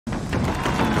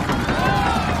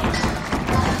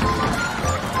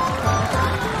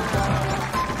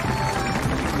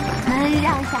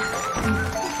下。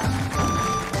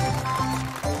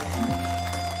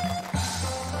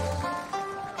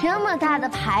这么大的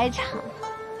排场，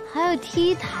还有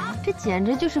T 台，这简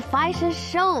直就是 fashion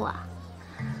show 啊！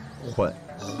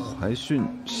怀训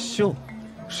秀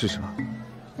是什么？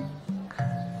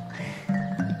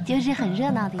就是很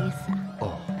热闹的意思啊。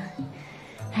哦。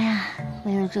哎呀，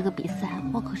为了这个比赛，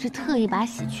我可是特意把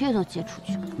喜鹊都接出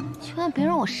去了，千万别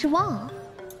让我失望啊！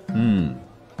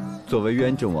作为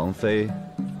渊正王妃，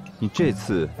你这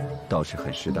次倒是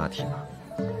很识大体嘛。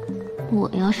我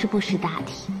要是不识大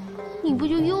体，你不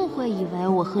就又会以为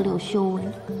我和柳修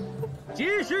文？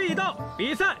吉时已到，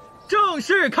比赛正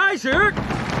式开始。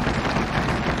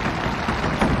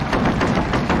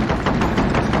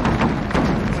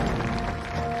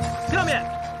下面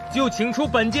就请出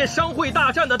本届商会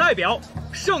大战的代表，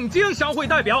盛京商会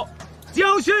代表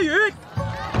江轩宇。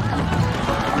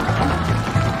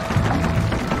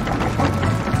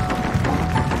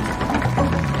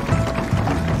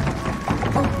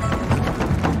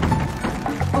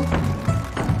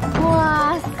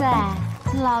哇塞，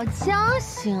老江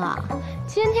星啊，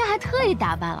今天还特意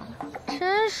打扮了，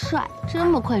真帅！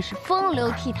真不愧是风流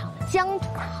倜傥的疆土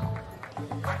豪。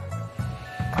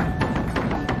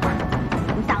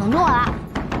你挡住我了！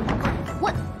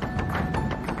我，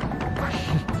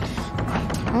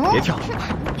别跳！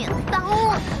别挡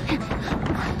我！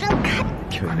真看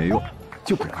跳也没用，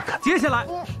就不让你看。接下来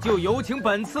就有请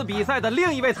本次比赛的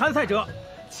另一位参赛者，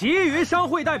其余商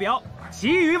会代表其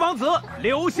余王子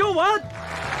柳修文。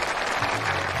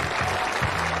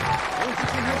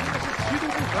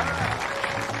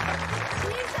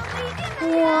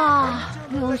哇，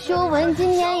柳修文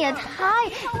今天也太……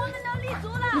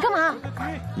你干嘛？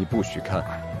你不许看！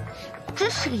真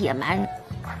是个野蛮人！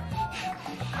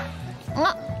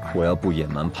我要不野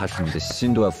蛮，怕是你的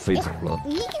心都要飞走了。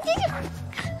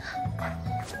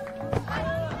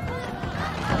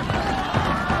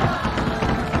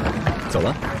走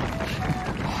了。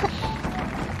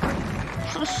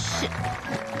真是。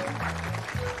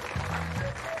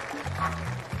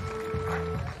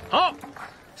好，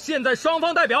现在双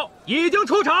方代表已经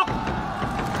出场。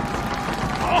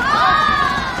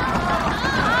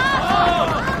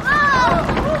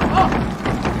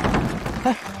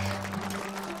哎，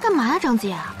干嘛呀，张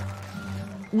姐？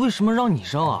为什么让你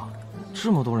上啊？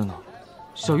这么多人呢，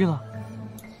小玉呢？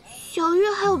小玉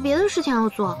还有别的事情要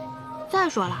做。再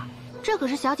说了，这可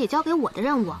是小姐交给我的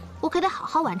任务，我可得好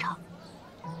好完成。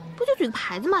不就举个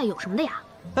牌子吗？有什么的呀？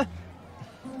哎，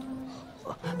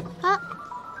啊！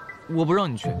我不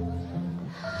让你去，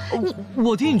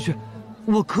我替你去，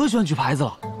我可喜欢举牌子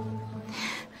了。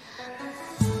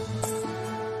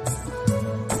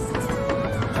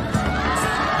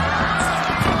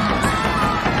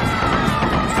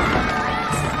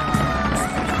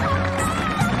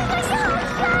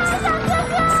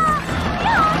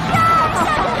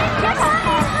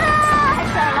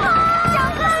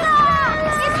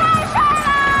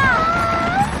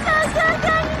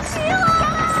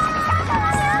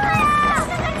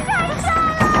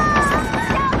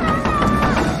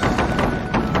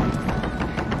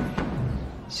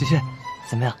谢谢，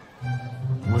怎么样？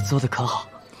我做的可好？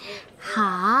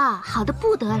好的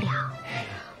不得了。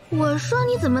我说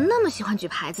你怎么那么喜欢举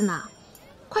牌子呢？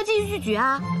快继续去举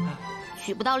啊！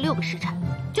举不到6个时辰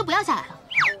就不要下来了。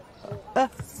哎，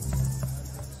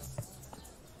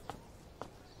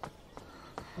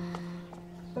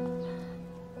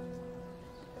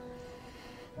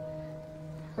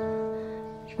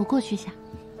我过去一下。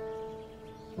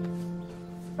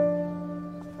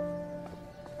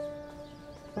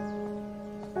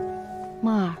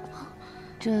梦儿，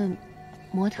这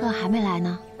模特还没来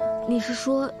呢。你是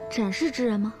说展示之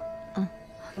人吗？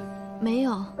没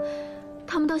有，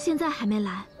他们到现在还没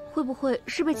来，会不会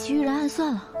是被其余人暗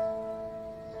算了？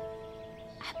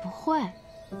哎，不会，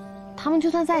他们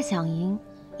就算再想赢，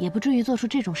也不至于做出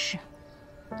这种事。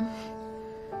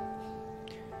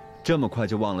这么快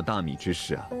就忘了大米之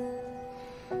事啊？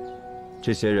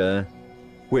这些人，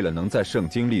为了能在盛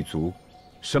京立足，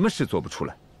什么事做不出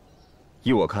来？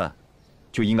依我看，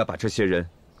就应该把这些人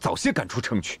早些赶出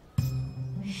城去。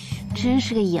真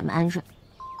是个野蛮人！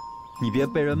你别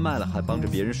被人卖了，还帮着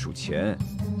别人数钱，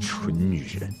蠢女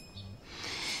人！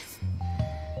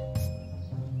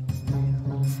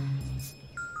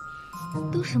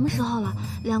都什么时候了，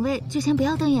两位就先不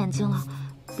要瞪眼睛了，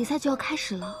比赛就要开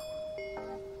始了。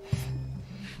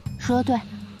说得对，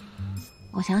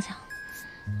我想想，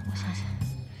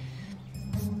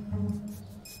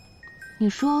你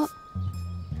说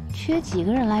缺几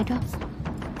个人来着？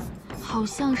好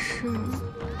像是。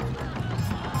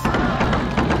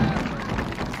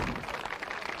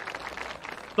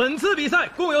本次比赛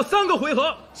共有3个回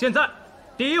合，现在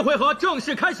第1回合正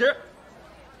式开始。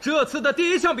这次的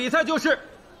第1项比赛就是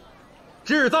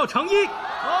制造成衣。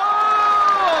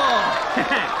哦，嘿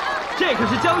嘿，这可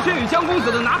是江轩与江公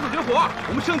子的拿手绝活，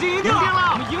我们圣经赢定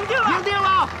了！我们赢定了！赢定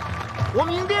了！我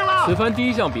们赢定了！此番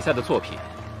第1项比赛的作品，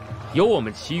由我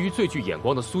们其余最具眼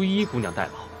光的苏依依姑娘代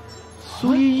劳。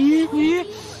苏依依，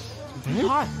你，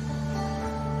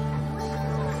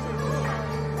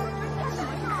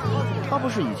她不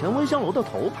是以前温香楼的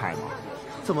头牌吗？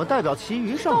怎么代表其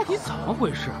余上场？到底怎么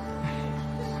回事？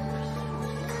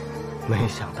没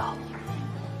想到，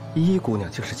依依姑娘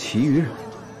就是其余人。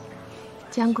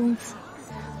江公子，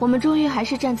我们终于还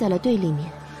是站在了对立面。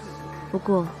不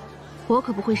过，我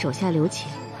可不会手下留情。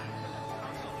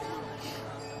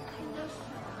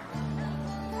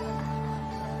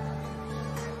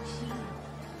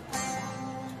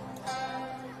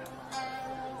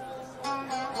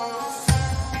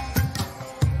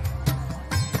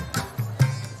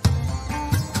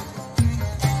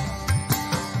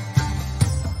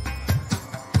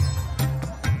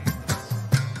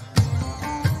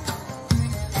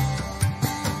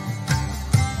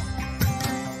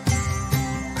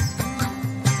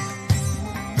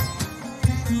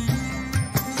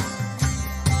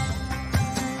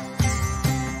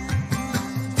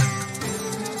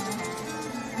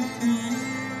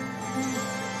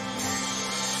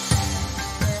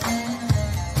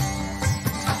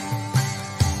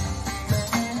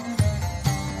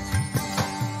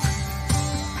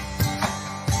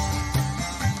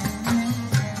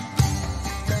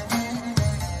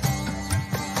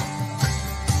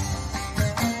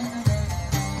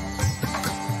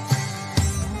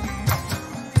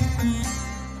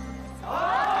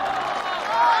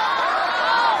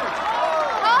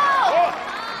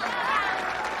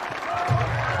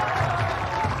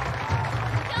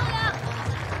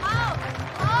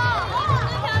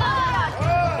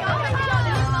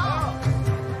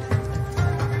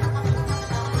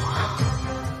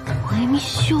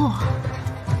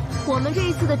我们这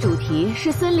一次的主题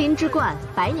是森林之冠，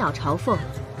百鸟朝凤。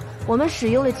我们使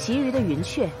用了其余的云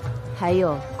雀，还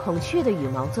有孔雀的羽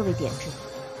毛作为点缀。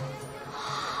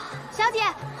小姐，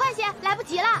快些，来不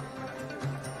及了！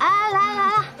来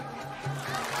了！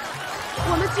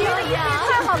我们其余的衣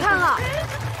服太好看了。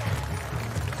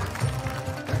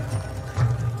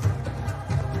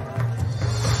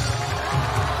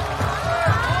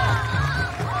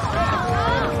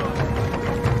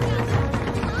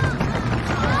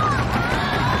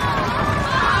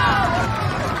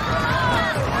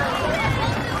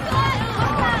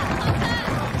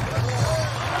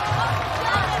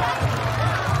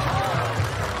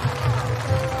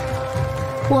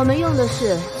我们用的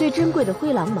是最珍贵的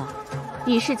灰狼毛，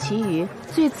以示其余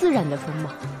最自然的风貌。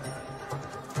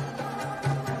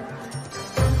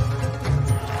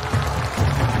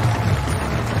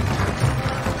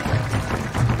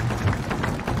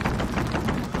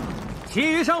其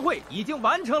余商会已经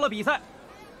完成了比赛，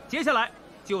接下来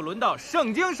就轮到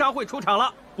圣经商会出场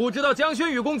了。不知道江轩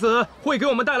宇公子会给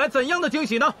我们带来怎样的惊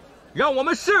喜呢？让我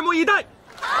们拭目以待。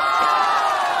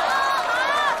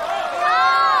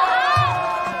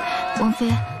王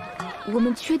妃，我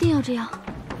们确定要这样？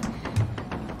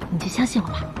你就相信我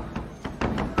吧。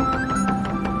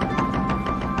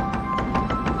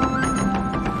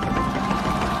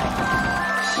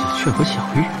喜鹊和小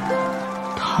玉，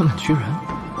他们居然……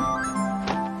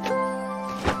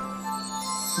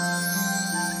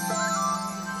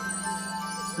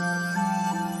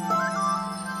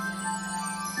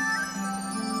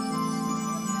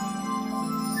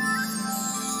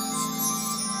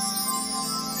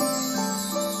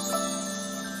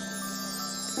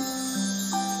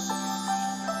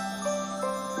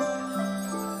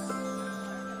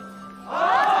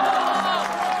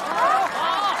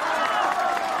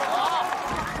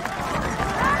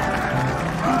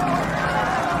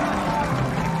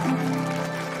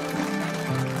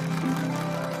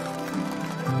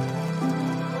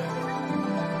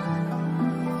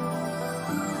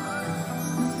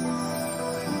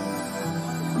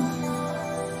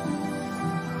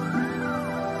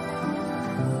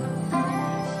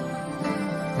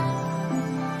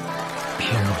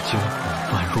惊鸿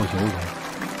宛若游龙，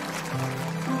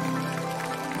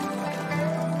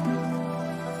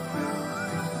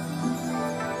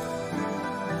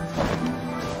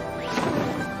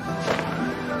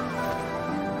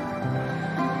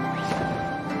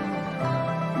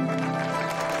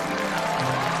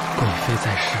贵妃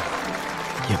在世，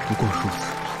也不过如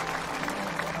此。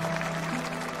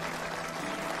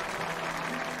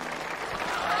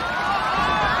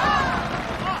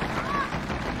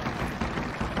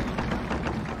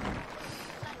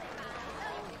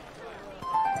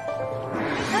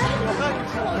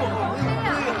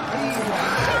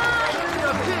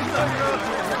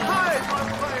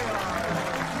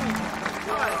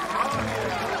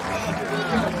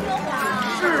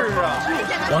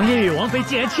王爷与王妃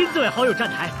竟然亲自为好友站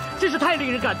台，真是太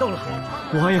令人感动了。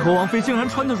王爷和王妃竟然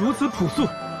穿得如此朴素，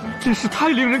真是太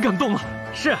令人感动了。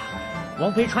是啊，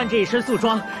王妃穿这一身素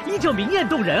装，依旧明艳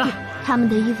动人啊。他们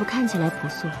的衣服看起来朴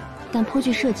素，但颇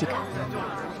具设计感，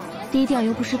低调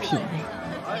又不失品味。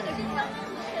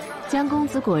江公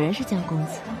子果然是江公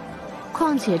子，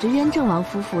况且这渊正王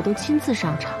夫妇都亲自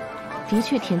上场，的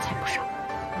确天才不少。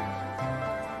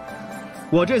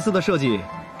我这次的设计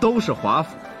都是华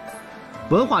服，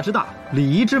文化之大、礼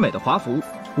仪之美的华服，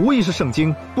无疑是圣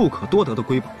经不可多得的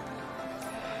瑰宝。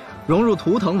融入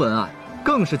图腾文案，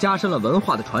更是加深了文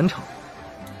化的传承。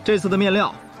这次的面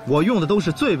料，我用的都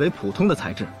是最为普通的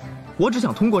材质。我只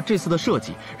想通过这次的设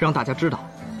计，让大家知道，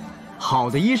好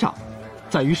的衣裳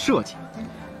在于设计。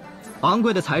昂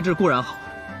贵的材质固然好，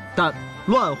但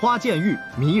乱花渐欲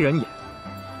迷人眼，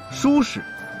舒适、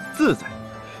自在、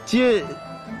接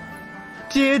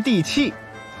地气，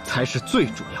才是最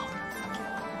主要的。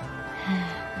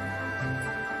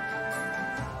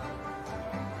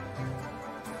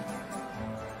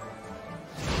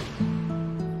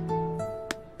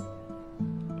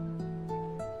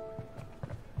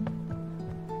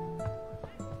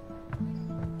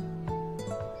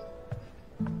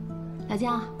小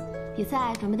江，比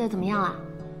赛准备的怎么样了？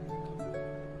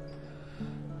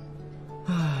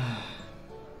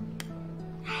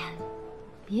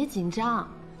别紧张，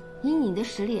以你的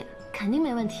实力，肯定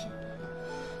没问题。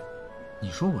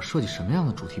你说我设计什么样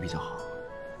的主题比较好？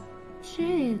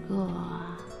这个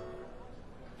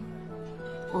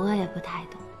我也不太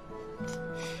懂。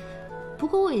不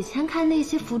过我以前看那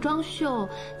些服装秀，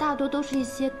大多都是一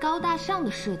些高大上的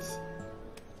设计，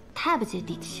太不接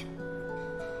地气了。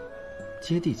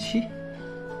接地气？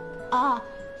啊，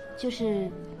就是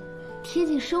贴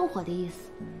近生活的意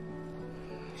思。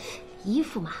衣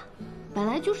服嘛，本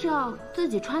来就是要自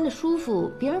己穿的舒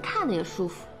服，别人看的也舒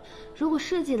服。如果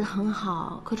设计的很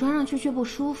好，可穿上去却不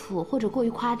舒服或者过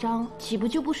于夸张，岂不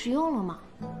就不实用了吗？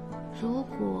如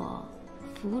果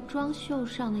服装秀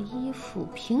上的衣服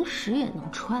平时也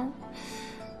能穿，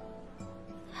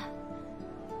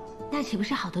那岂不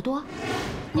是好得多？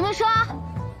你们说，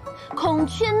孔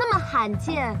雀那么罕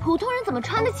见，普通人怎么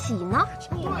穿得起呢？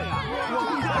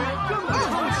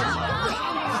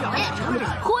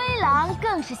灰狼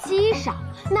更是稀少，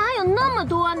哪有那么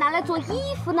多拿来做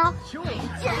衣服呢？见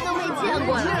都没见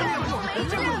过。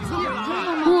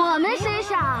我们身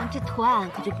上这图案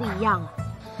可就不一样了。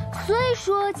虽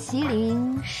说麒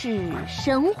麟是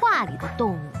神话里的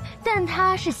动物，但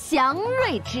它是祥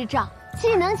瑞之兆，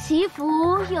既能祈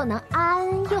福又能安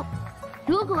佑。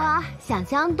如果想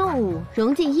将动物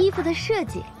融进衣服的设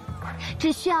计，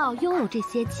只需要拥有这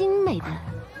些精美的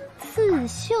刺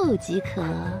绣即可。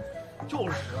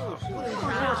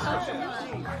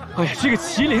哎呀，这个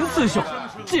麒麟刺绣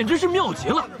简直是妙极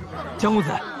了！江公子，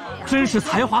真是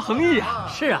才华横溢啊！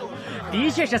是啊，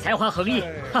的确是才华横溢。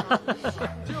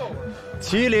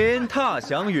麒麟踏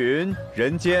祥云，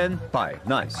人间百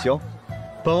难消。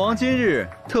本王今日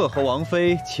特和王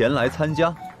妃前来参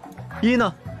加，一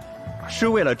呢，是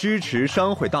为了支持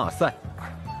商会大赛；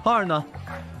二呢，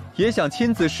也想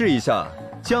亲自试一下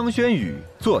江轩宇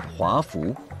做的华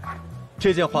服。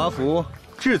这件华服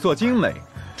制作精美，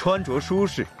穿着舒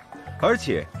适，而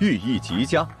且寓意极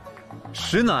佳，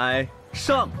实乃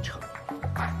上乘。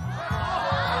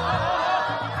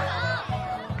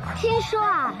听说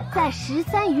啊，在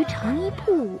13余成衣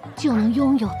铺就能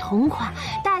拥有同款，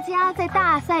大家在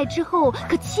大赛之后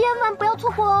可千万不要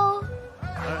错过哦。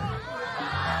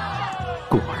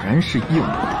果然是硬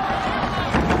的。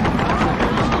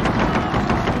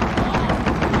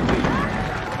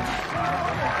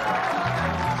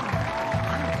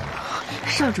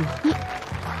少主，你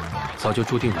早就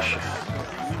注定的事，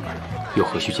又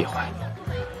何须介怀？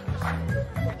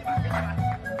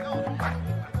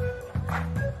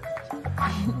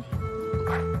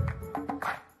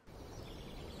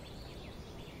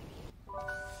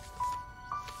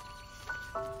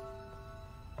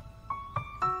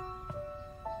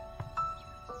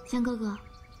江哥哥，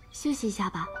休息一下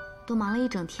吧，都忙了一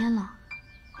整天了。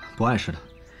不碍事的。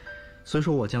虽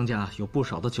说我江家有不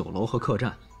少的酒楼和客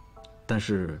栈，但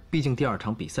是毕竟第2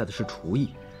场比赛的是厨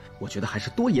艺，我觉得还是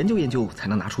多研究研究，才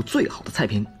能拿出最好的菜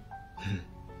品。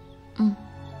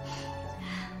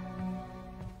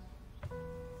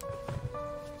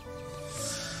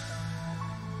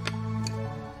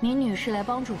明女士来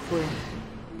帮助夫人，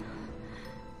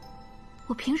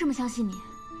我凭什么相信你？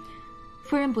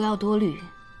夫人不要多虑，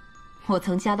我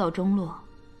曾家道中落，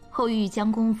后遇江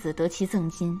公子得其赠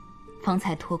金，方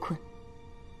才脱困。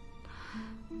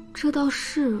这倒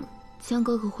是江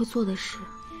哥哥会做的事。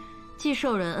既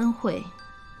受人恩惠，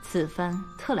此番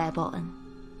特来报恩。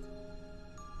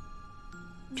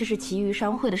这是其余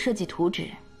商会的设计图纸，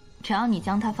只要你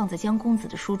将它放在江公子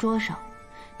的书桌上，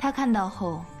他看到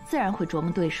后自然会琢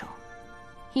磨对手。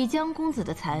以江公子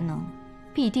的才能，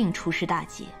必定出师大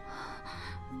捷。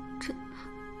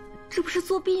这不是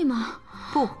作弊吗？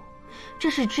不，这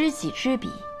是知己知彼，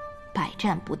百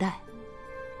战不殆。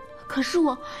可是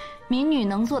我，民女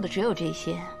能做的只有这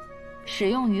些，使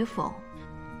用与否，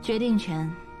决定权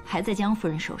还在江夫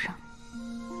人手上。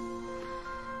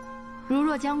如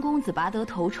若江公子拔得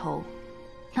头筹，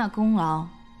那功劳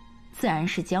自然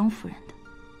是江夫人的。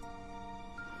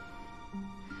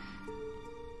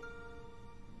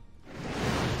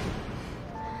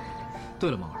对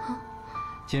了，梦儿，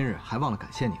今日还忘了感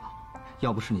谢你了。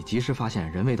要不是你及时发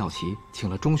现人未到齐，请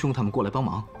了中兄他们过来帮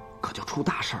忙，可就出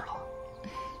大事了。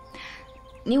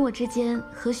你我之间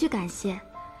何须感谢？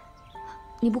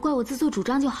你不怪我自作主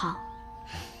张就好。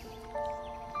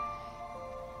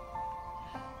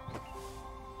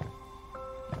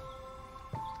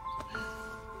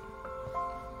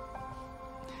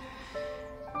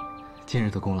今日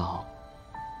的功劳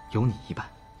有你一半，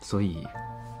所以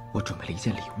我准备了一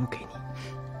件礼物给你。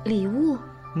礼物？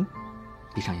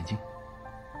闭上眼睛。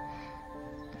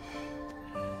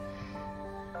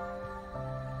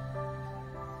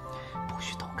不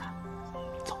许偷看，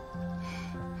走。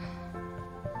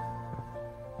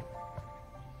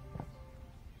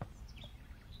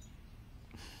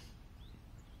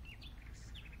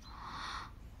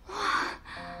哇，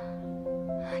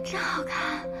真好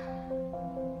看！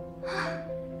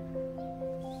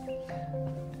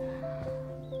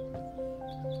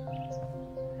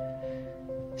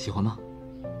喜欢吗？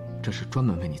这是专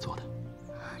门为你做的。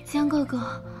江哥哥，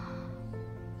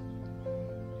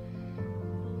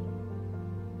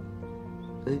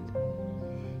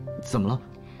怎么了？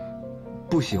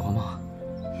不喜欢吗？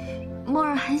梦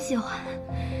儿很喜欢。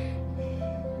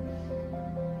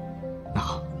那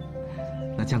好，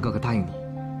那江哥哥答应你，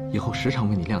以后时常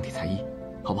为你量体裁衣，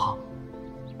好不好？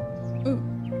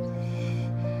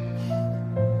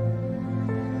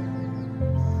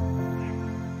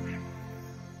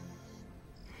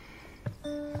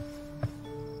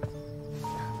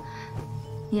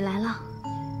你来了，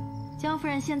江夫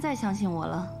人现在相信我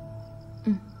了。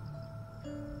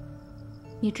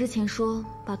你之前说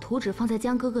把图纸放在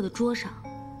江哥哥的桌上，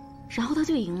然后他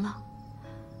就赢了。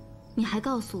你还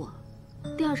告诉我，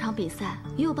第二场比赛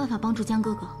也有办法帮助江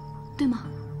哥哥，对吗？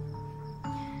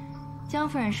江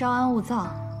夫人稍安勿躁。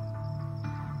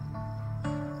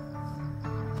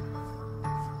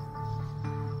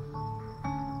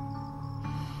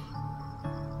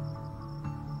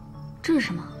这是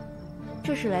什么？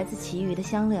这是来自其余的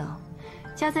香料，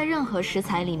加在任何食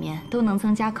材里面都能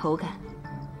增加口感。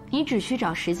你只需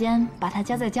找时间把它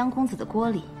加在江公子的锅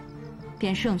里，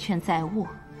便胜券在握。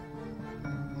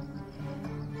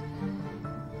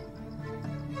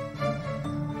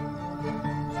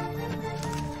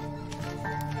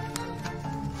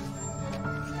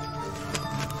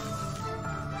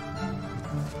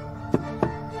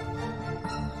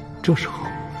这时候。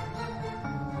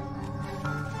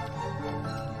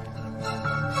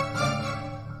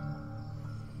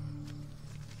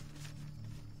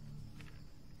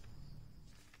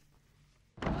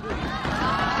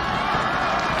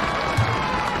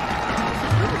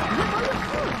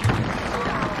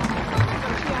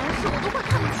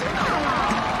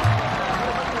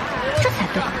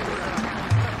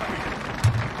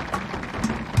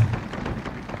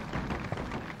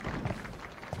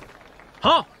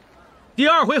好，第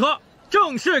二回合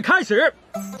正式开始。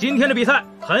今天的比赛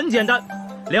很简单，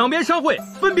两边商会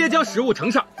分别将食物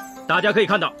呈上。大家可以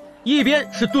看到，一边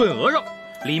是炖鹅肉，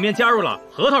里面加入了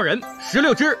核桃仁、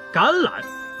16只橄榄，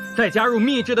再加入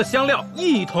秘制的香料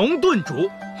一同炖煮。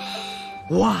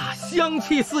哇，香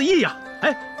气四溢呀！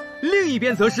哎，另一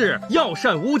边则是药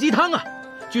膳乌鸡汤啊，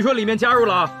据说里面加入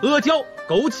了阿胶、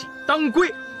枸杞、当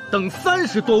归等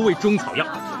30多味中草药，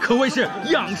可谓是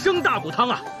养生大补汤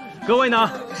啊！各位呢，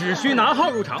只需拿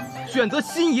号入场，选择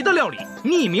心仪的料理，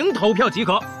匿名投票即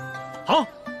可。好，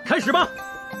开始吧。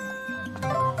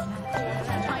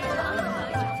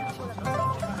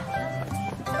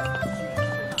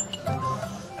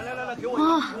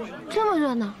哇，这么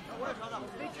热闹，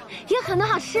有很多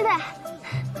好吃的。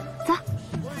走，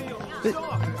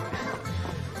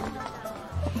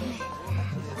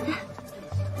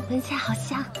闻起来好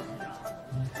香。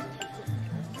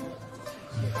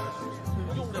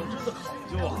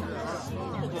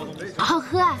好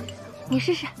喝啊，你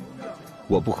试试。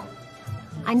我不喝。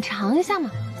啊，你尝一下嘛。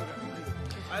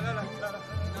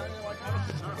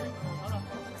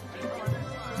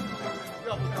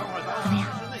怎么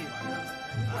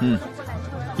样？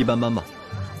一般般吧。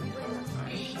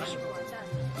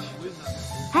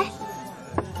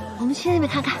去那边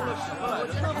看看。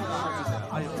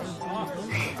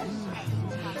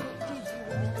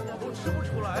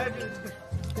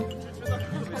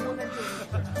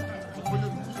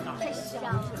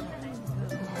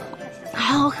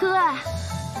好喝啊！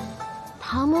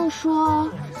唐梦说，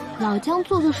老姜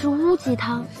做的是乌鸡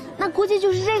汤，那估计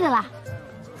就是这个啦。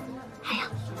哎呀，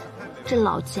这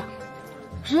老姜，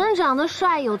人长得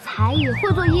帅，有才艺，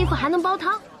会做衣服，还能煲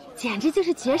汤，简直就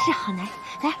是绝世好男人。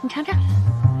来，你尝尝。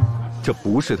这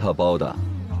不是他包的。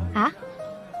啊？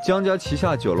江家旗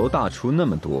下酒楼大厨那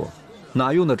么多，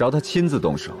哪用得着他亲自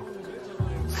动手？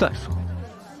再说，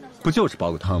不就是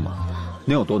煲个汤吗？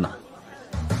能有多难？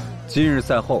今日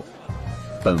赛后，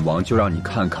本王就让你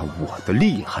看看我的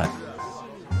厉害。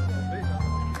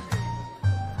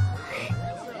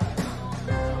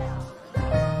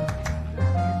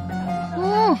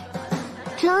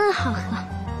真好喝。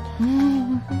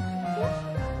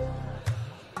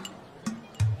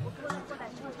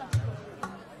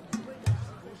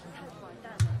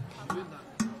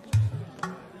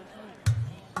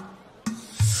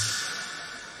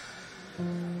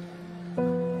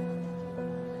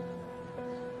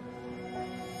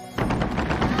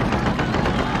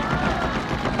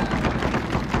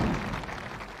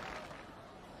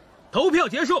投票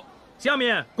结束，下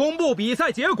面公布比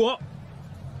赛结果。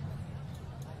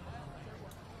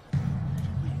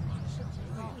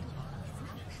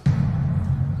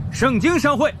盛京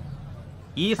商会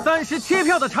以37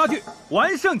票的差距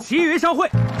完胜其余商会。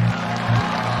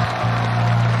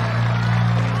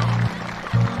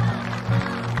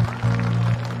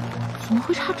怎么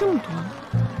会差这么多呢？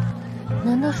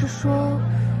难道是说，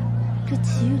这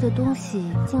其余的东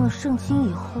西进了盛京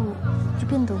以后就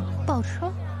变得不好吃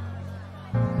了？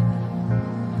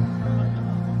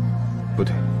不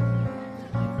对，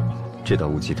这道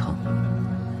乌鸡汤，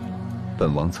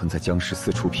本王曾在江氏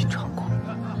四处品尝过，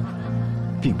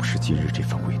并不是今日这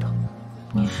番味道。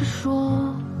你是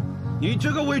说，你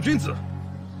这个伪君子，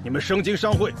你们盛京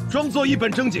商会装作一本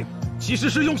正经，其实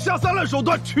是用下三滥手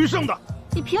段取胜的。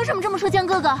你凭什么这么说江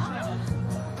哥哥？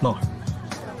梦儿，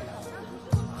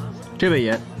这位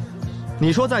爷，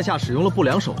你说在下使用了不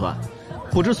良手段，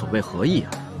不知所谓何意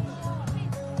啊？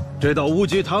这道乌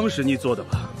鸡汤是你做的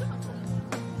吧？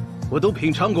我都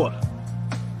品尝过了，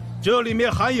这里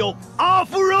面含有阿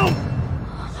芙蓉。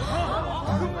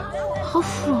阿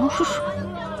芙蓉是什么？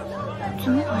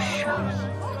怎么回事啊？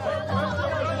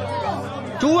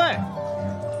诸位，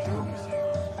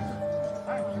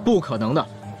不可能的，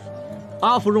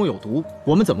阿芙蓉有毒，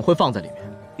我们怎么会放在里面？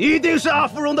一定是阿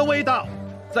芙蓉的味道，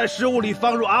在食物里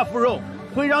放入阿芙蓉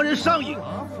会让人上瘾，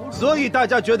所以大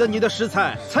家觉得你的食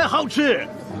材才好吃。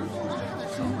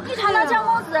一谈到江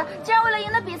公子，竟然为了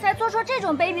赢得比赛做出这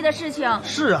种卑鄙的事情。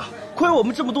是啊，亏我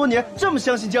们这么多年这么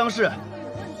相信江氏。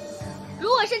如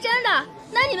果是真的，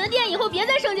那你们店以后别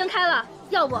在盛京开了，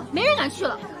要不没人敢去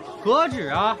了。何止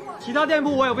啊，其他店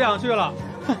铺我也不想去了。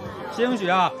哼，兴许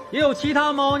啊也有其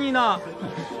他猫腻呢。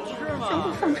是吗？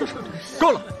放这手段。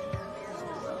够了。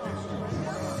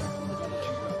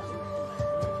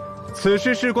此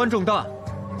事事关重大，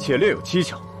且略有蹊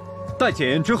跷，待检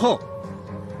验之后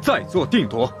再做定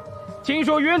夺。听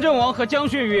说渊正王和江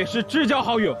炫宇是至交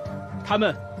好友，他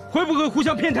们会不会互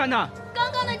相偏袒呢？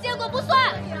刚刚的结果不算。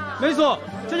没错，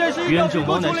这件事渊正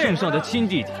王乃圣上的亲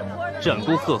弟弟，战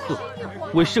功赫赫，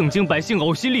为盛京百姓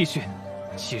呕心沥血，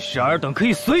岂是尔等可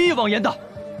以随意妄言的？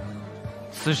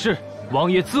此事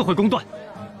王爷自会公断。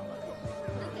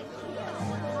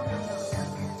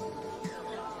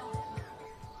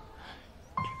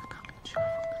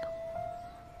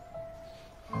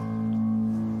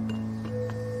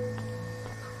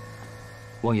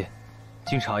王爷，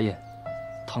经查验，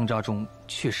汤渣中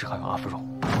确实含有阿芙蓉。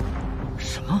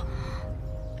什么？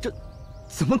这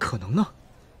怎么可能呢？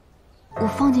我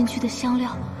放进去的香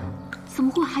料，怎么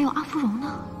会含有阿芙蓉呢？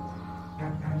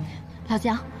老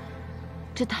姜，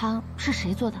这汤是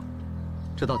谁做的？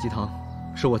这道鸡汤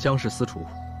是我江氏私厨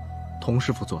童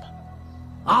师傅做的。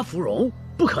阿芙蓉？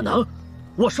不可能！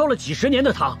我烧了几10年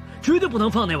的汤，绝对不能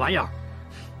放那玩意儿。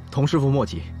童师傅莫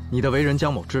急，你的为人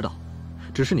江某知道。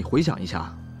只是你回想一下，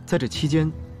在这期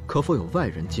间，可否有外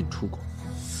人进出过？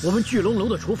我们聚龙楼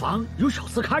的厨房有小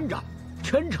厮看着，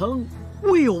全程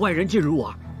未有外人进入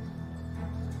啊。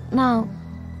那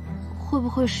会不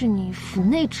会是你府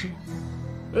内之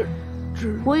人？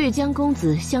我与江公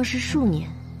子相识数年，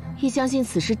亦相信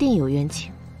此事定有冤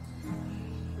情。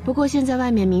不过现在外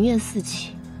面民怨四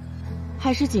起，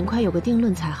还是尽快有个定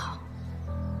论才好。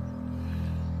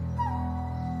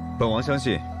本王相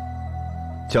信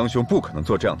江兄不可能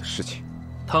做这样的事情。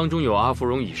汤中有阿芙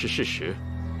蓉已是事实，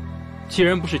既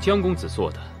然不是江公子做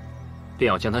的，便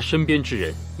要将他身边之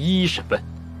人一一审问。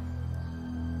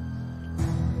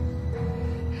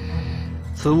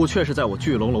此物确是在我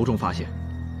聚龙楼中发现，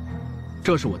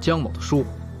这是我江某的疏忽，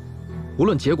无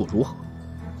论结果如何，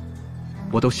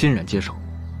我都欣然接受，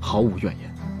毫无怨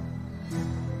言。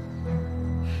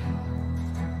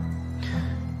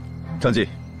张继，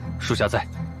属下在。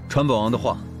传本王的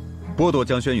话，剥夺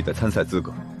江轩宇的参赛资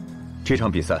格。这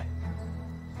场比赛，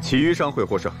其余商会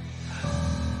获胜。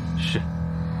是。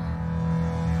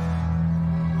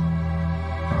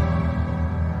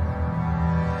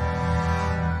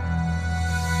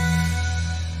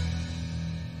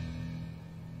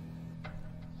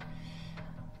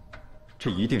这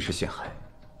一定是陷害。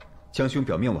江兄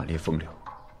表面顽劣风流，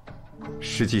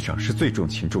实际上是最重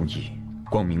情重义、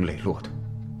光明磊落的，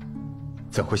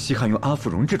怎会稀罕用阿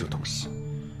芙蓉这种东西？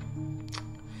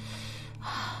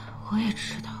我也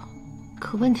知道，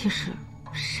可问题是，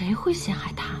谁会陷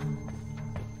害他？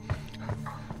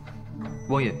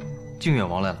王爷，靖远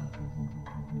王来了。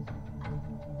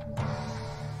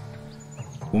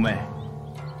五妹，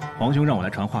皇兄让我来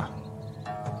传话，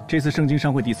这次圣经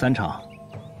商会第3场，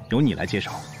由你来接手，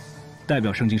代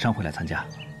表圣经商会来参加。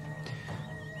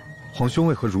皇兄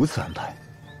为何如此安排？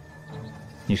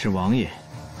你是王爷，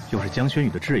又是江轩宇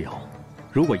的挚友，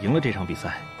如果赢了这场比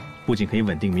赛，不仅可以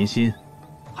稳定民心，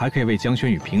还可以为江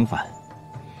轩宇平反，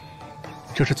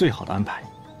这是最好的安排。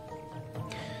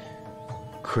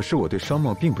可是我对商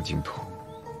贸并不精通，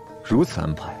如此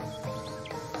安排，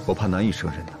我怕难以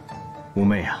胜任呢。五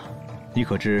妹啊，你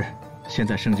可知现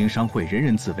在圣经商会人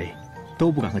人自危，都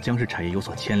不敢和江氏产业有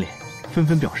所牵连，纷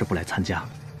纷表示不来参加。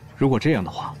如果这样的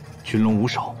话，群龙无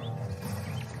首，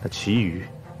那其余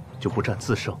就不战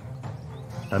自胜。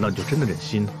难道你就真的忍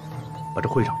心把这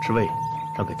会长之位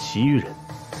让给其余人，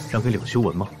让给柳修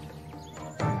文吗？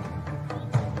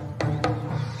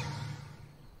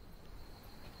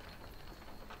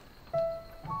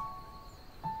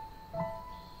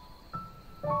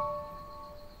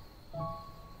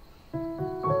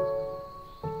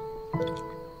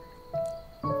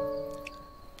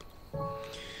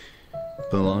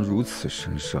本王如此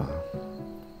神伤，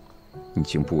你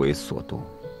竟不为所动，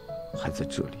还在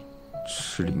这里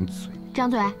吃零嘴。张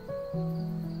嘴。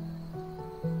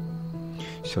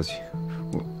小姐，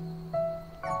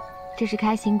这是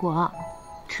开心果，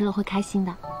吃了会开心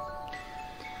的。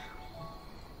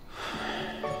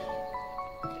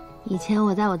以前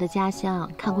我在我的家乡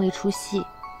看过一出戏，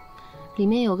里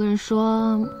面有个人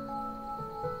说：“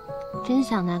真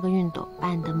想拿个熨斗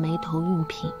把你的眉头熨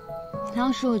平。”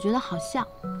当时我觉得好笑，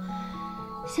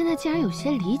现在竟然有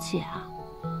些理解啊！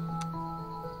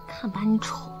看把你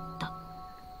丑的。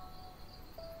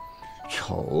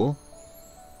丑？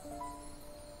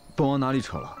本王哪里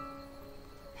丑了？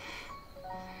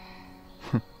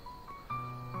哼！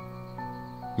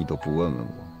你都不问问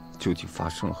我究竟发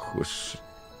生了何事？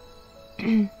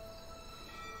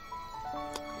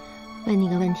问你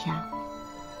个问题啊，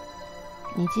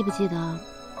你记不记得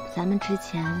咱们之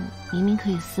前明明可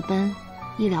以私奔，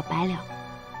一了百了，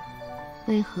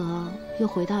为何又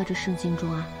回到这圣经中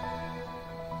啊？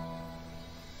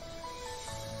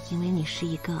因为你是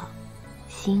一个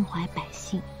心怀百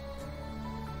姓、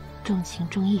重情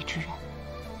重义之人，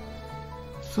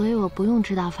所以我不用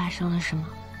知道发生了什么，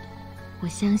我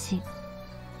相信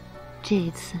这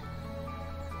一次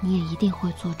你也一定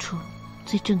会做出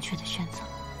最正确的选择。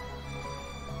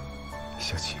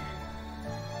小姐，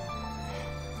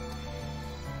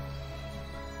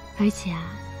而且啊，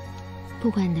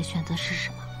不管你的选择是什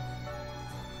么，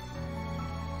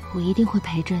我一定会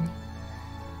陪着你，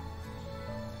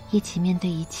一起面对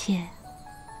一切，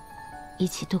一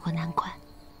起度过难关。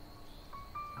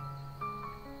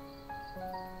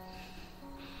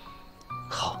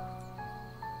好。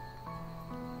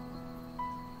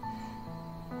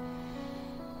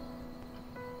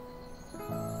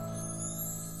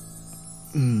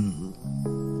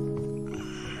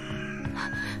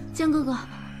江哥哥，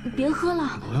你别喝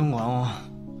了。不用管我。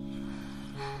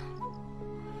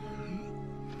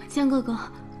江哥哥，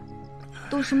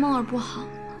都是梦儿不好，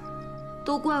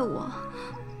都怪我。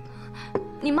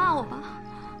你骂我吧。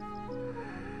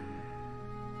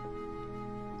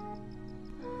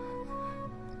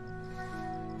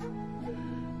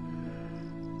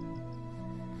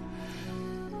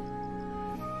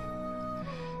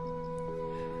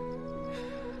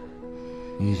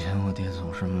以前我爹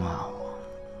总是骂我，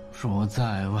说我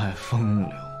在外风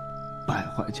流，败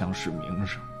坏江氏名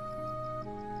声。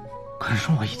可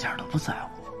是我一点都不在乎。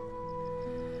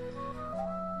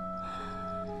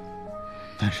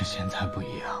但是现在不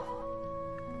一样了，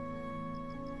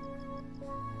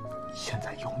现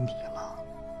在有你了，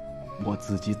我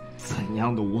自己怎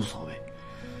样都无所谓，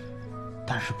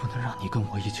但是不能让你跟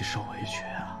我一起受委屈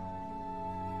啊！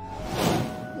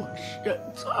我现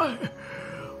在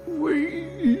唯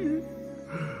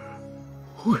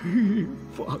一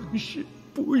放心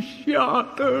不下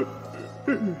的，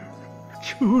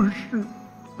就是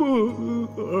梦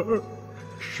儿。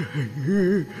沈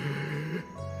玉，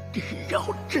你要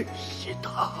珍惜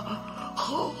她，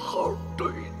好好对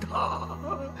她。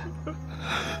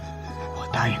我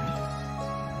答应你。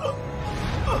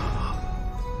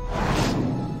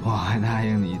我还答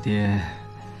应你爹，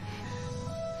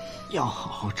要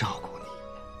好好照顾你，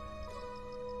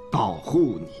保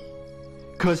护你。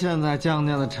可现在江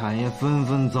家的产业纷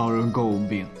纷遭人诟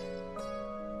病，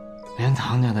连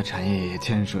唐家的产业也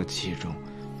牵涉其中，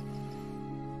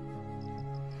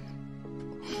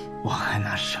我还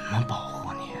拿什么保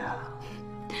护你啊？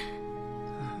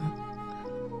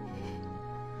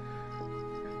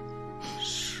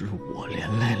是我连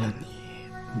累了你，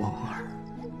梦儿。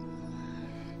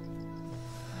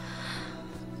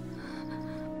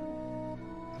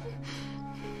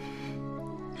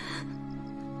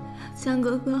江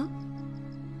哥哥，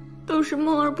都是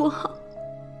梦儿不好，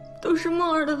都是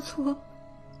梦儿的错。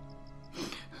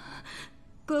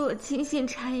归我轻信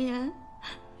谗言，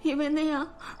以为那样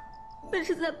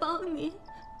是在帮你。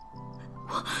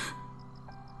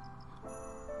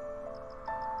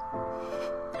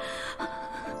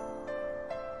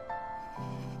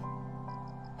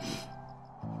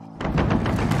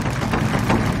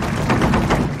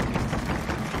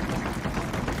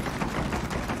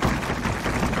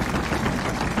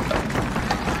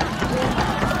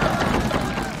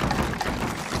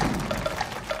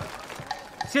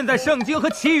现在盛京和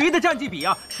其余的战绩比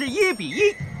是1比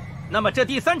1，那么这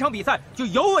第3场比赛就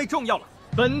尤为重要了。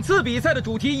本次比赛的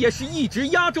主题也是一直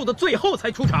压轴的最后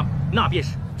才出场，那便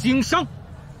是经商。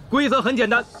规则很简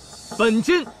单，本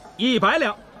金100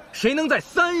两，谁能在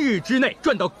3日之内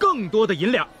赚到更多的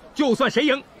银两，就算谁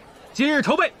赢。今日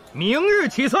筹备，明日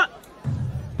起算。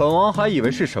本王还以为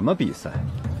是什么比赛，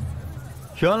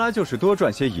原来就是多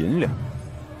赚些银两。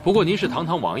不过您是堂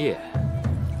堂王爷，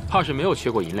怕是没有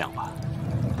缺过银两吧？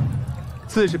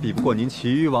自是比不过您其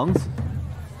余王子，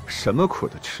什么苦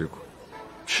都吃过。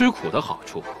吃苦的好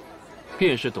处，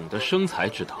便是懂得生财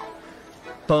之道。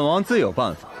本王自有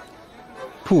办法，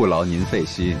不劳您费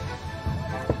心。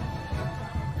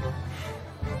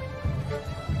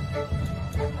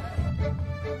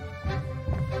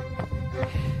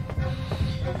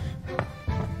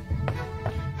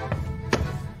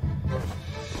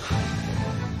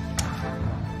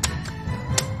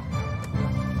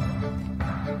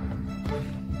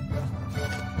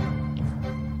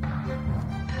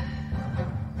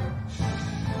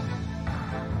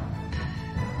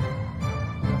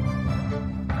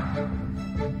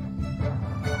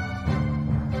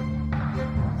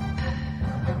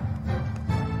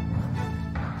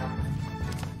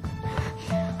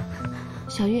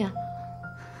小玉，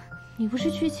你不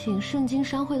是去请盛京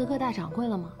商会的各大掌柜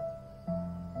了吗？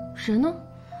人呢？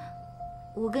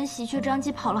我跟喜鹊、张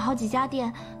姬跑了好几家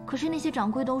店，可是那些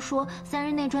掌柜都说3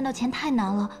日内赚到钱太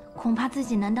难了，恐怕自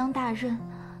己难当大任。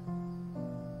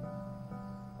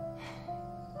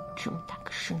这么大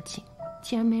个盛京，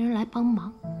竟然没人来帮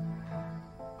忙，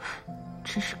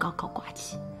真是高高挂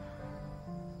起。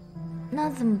那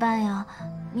怎么办呀？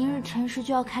明日辰时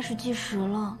就要开始计时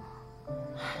了。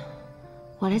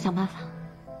我来想办法。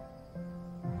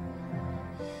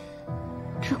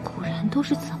这古人都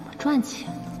是怎么赚钱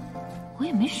的？我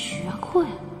也没学过呀。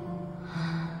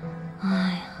哎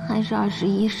呀，还是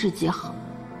21世纪好，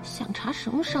想查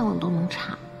什么上网都能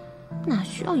查，哪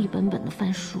需要一本本的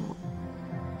翻书？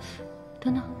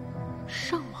等等，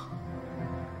上网，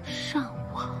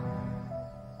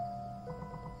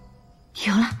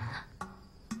有了。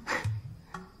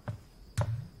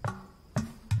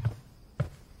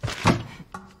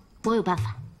我有办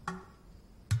法。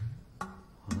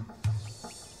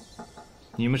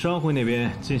你们商会那边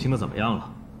进行的怎么样了？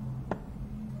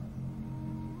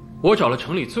我找了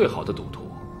城里最好的赌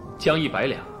徒，将100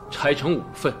两拆成5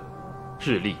份，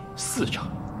日历4场，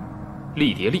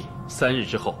历叠历，3日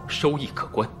之后收益可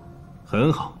观。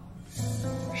很好。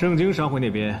盛京商会那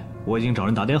边我已经找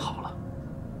人打点好了，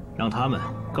让他们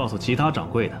告诉其他掌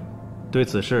柜的，对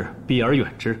此事避而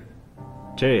远之。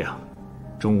这样，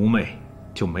钟无媚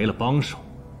就没了帮手。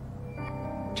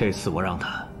这次我让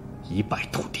他一败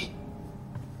涂地。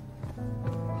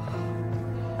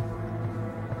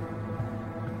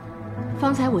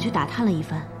方才我去打探了一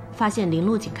番，发现林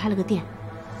洛锦开了个店。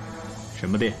什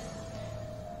么店？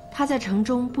他在城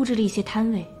中布置了一些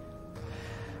摊位，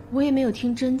我也没有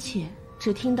听真切，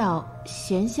只听到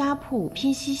咸虾铺、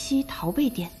拼夕夕、陶贝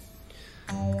店。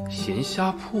咸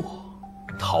虾铺，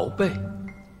陶贝，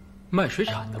卖水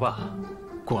产的吧？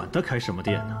管他开什么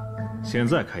店呢？现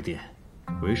在开店，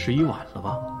为时已晚了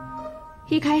吧？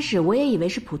一开始我也以为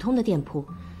是普通的店铺，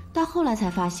到后来才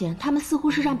发现，他们似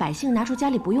乎是让百姓拿出家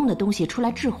里不用的东西出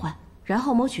来置换，然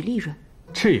后谋取利润。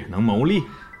这也能牟利？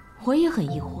我也很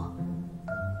疑惑，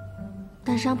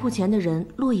但商铺前的人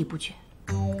络绎不绝。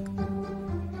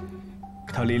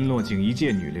他林洛景一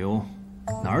介女流，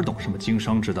哪儿懂什么经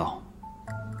商之道？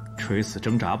垂死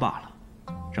挣扎罢了，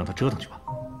让他折腾去吧。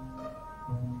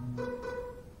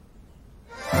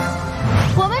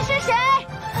我们是谁？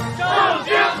正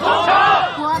经同城。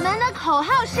我们的口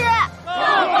号是更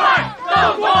快、更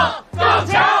多、更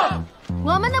强。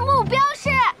我们的目标是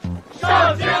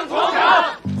正经同城，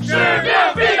使命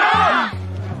必达。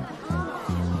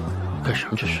干什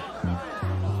么这是？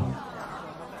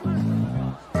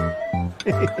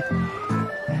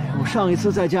我上一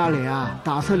次在家里啊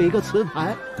打碎了一个瓷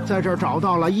盘，在这儿找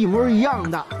到了一模一样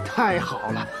的，太好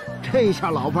了！这下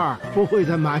老伴儿不会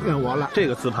再埋怨我了。这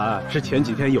个瓷盘是前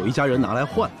几天有一家人拿来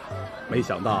换的，没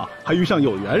想到还遇上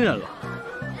有缘人了。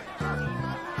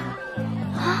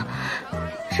啊，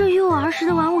这与我儿时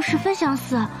的玩物十分相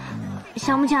似。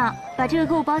小木匠，把这个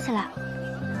给我包起来。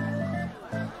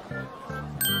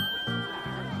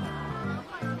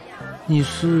你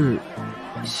是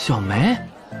小梅？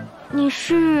你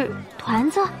是团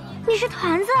子？你是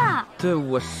团子啊？对，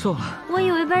我瘦了。我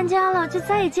以为搬家了就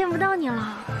再也见不到你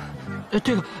了。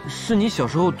这个是你小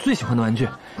时候最喜欢的玩具，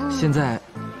现在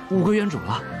物归原主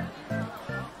了。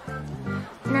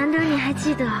难得你还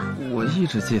记得。我一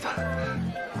直记得。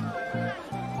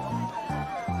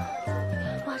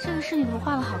哇，这个仕女图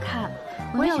画的好看，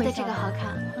我也觉得这个好看。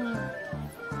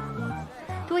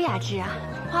多雅致啊，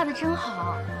画的真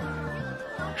好。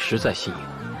实在新颖，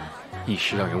一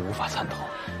时让人无法参透。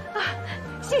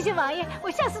谢谢王爷，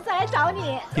我下次再来找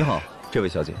你。你好，这位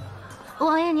小姐。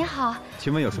王爷你好，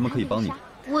请问有什么可以帮你的？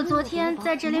我昨天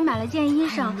在这里买了件衣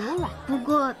裳，不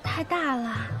过太大了。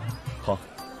好，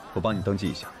我帮你登记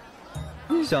一下。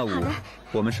下午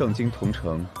我们盛京同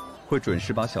城会准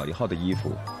时把小1号的衣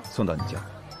服送到你家。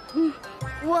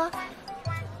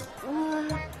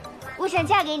我想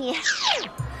嫁给你。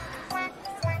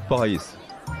不好意思，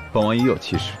本王已有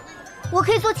妻室。我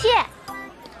可以做妾。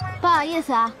不好意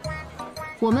思啊，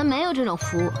我们没有这种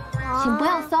服务，请不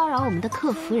要骚扰我们的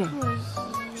客夫人。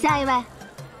下一位，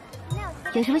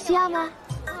有什么需要吗？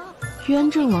渊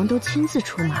正王都亲自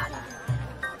出马了，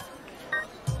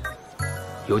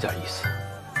有点意思。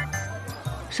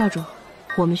少主，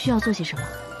我们需要做些什么？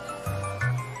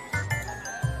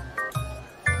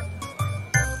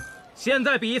现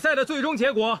在比赛的最终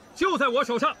结果就在我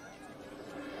手上。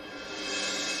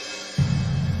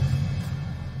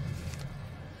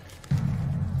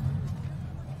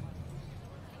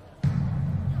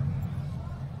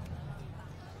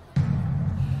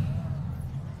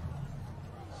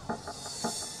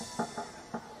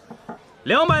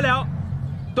200两，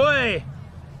对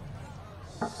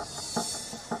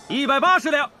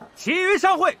，180两，其余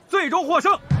商会最终获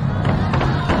胜。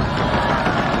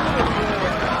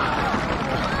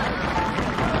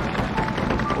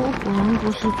我果然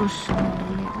不是个什么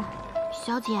料。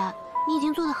小姐，你已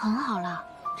经做得很好了，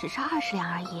只差20两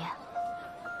而已。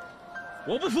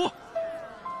我不服！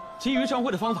其余商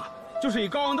会的方法就是以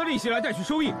高昂的利息来带取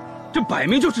收益，这摆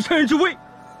明就是趁人之危。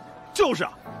就是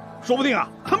啊，说不定啊，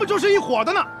他们就是一伙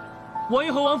的呢。王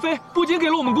爷和王妃不仅给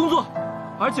了我们工作，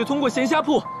而且通过闲暇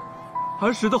铺，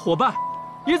儿时的伙伴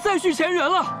也再续前缘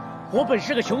了。我本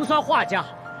是个穷酸画家，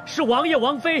是王爷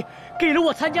王妃给了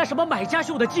我参加什么买家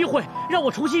秀的机会，让我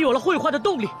重新有了绘画的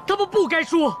动力。他们不该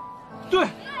输，对，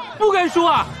不该输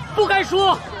啊，不该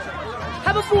输，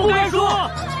他们不该输，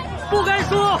不该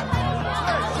输，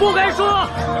不该输。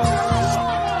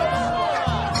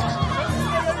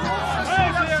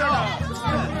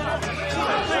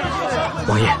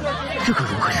王爷，这可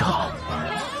如何是好？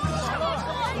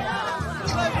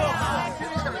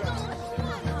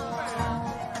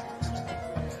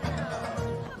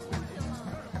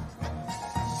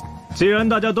既然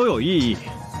大家都有异议，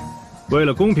为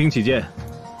了公平起见，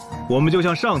我们就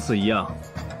像上次一样，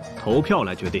投票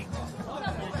来决定。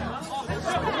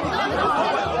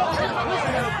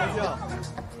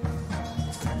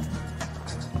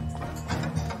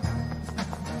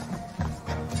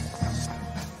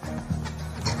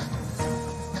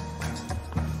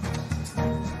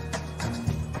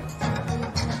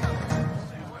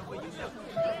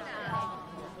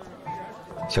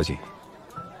小景，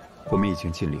我们已经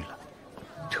尽力了，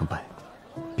成败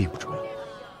并不重要。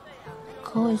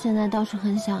可我现在倒是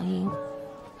很想赢。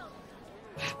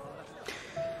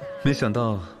没想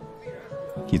到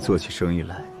你做起生意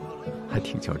来还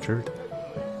挺较真儿的。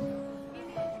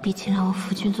毕竟让我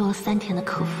夫君做了3天的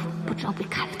客服，不知道被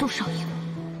开了多少眼，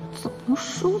怎么能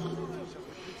输呢？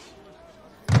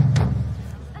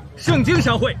圣经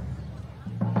商会，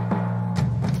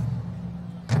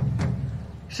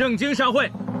圣经商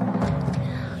会，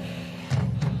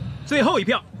最后一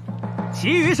票，其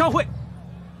余商会。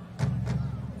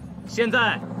现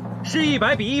在是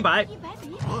100比100。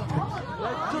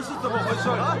这是怎么回事？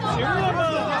行了吗？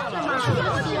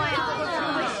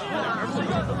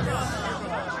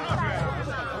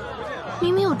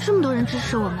明明有这么多人支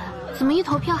持我们，怎么一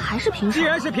投票还是平手？既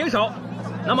然是平手，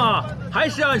那么还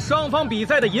是按双方比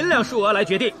赛的银两数额来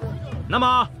决定。那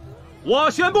么，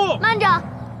我宣布。慢着。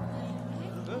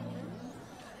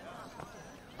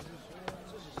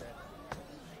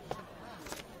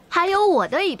还有我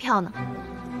的一票呢。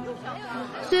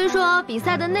虽说比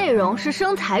赛的内容是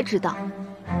生财之道，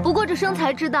不过这生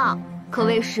财之道可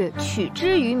谓是取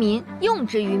之于民，用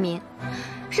之于民。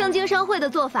圣经商会的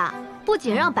做法不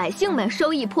仅让百姓们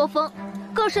收益颇丰，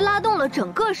更是拉动了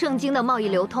整个圣经的贸易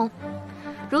流通。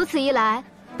如此一来，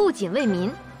不仅为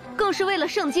民，更是为了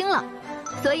圣经了。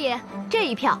所以这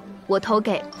一票我投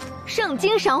给圣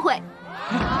经商会。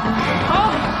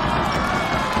好。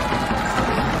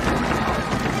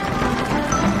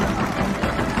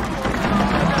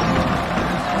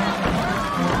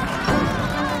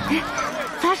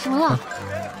发什么了？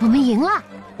我们赢了！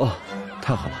哦，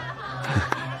太好了！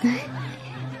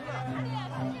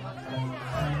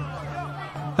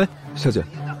哎，小姐，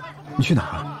你去哪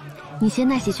儿啊？你先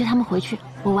带喜鹊他们回去，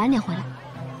我晚点回来。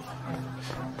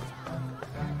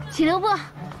请留步。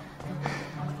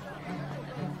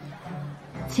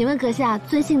请问阁下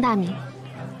尊姓大名？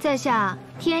在下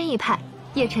天意派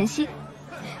叶晨曦。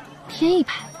天意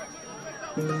派？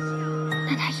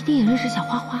那他一定也认识小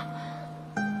花花。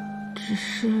只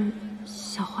是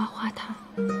小花花她……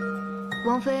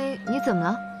王妃，你怎么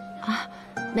了？啊，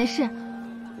没事，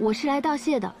我是来道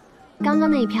谢的。刚刚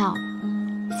那一票，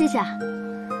谢谢啊。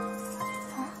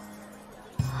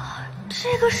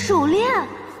这个手链，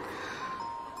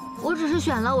我只是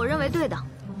选了我认为对的，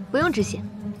不用致谢。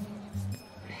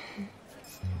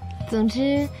总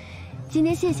之，今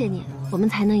天谢谢你，我们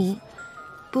才能赢。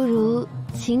不如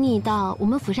请你到我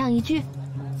们府上一聚。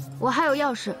我还有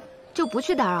要事，就不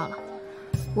去打扰了。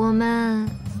我们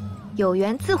有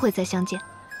缘自会再相见。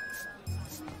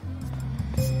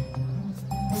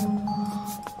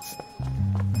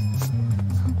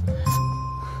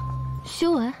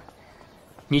修文，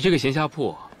你这个闲暇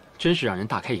铺真是让人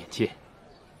大开眼界，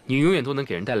你永远都能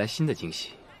给人带来新的惊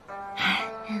喜。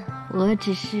我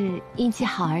只是运气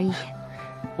好而已。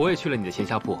我也去了你的闲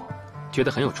暇铺，觉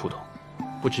得很有触动，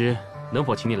不知能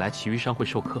否请你来其余商会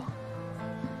授课？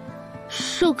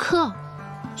授课？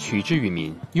取之于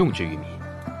民，用之于民，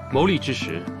谋利之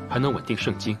时还能稳定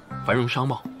圣经，繁荣商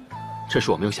贸，这是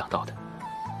我没有想到的。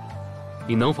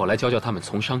你能否来教教他们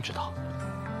从商之道？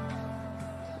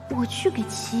我去给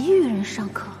其余人上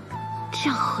课，这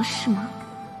样合适吗？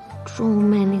钟无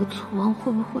媚那个醋王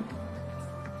会不会……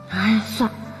哎，算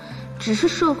了，只是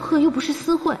授课又不是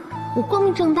私会，我光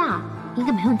明正大，应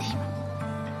该没问题吧。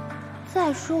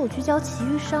再说我去教其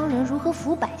余商人如何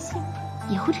服务百姓，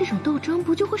以后这种斗争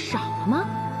不就会少了吗？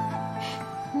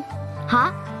好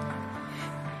啊，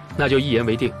那就一言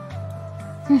为定。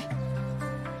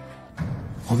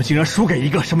我们竟然输给一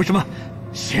个什么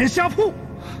闲暇铺！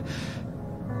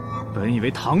本以为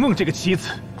唐梦这个妻子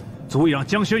足以让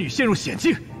江玄宇陷入险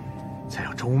境，再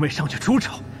让钟无媚上去出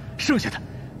丑，剩下的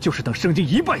就是等圣经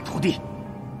一败涂地。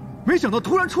没想到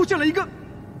突然出现了一个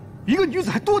女子，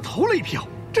还多投了一票，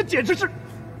这简直是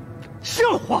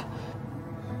笑话！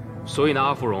所以那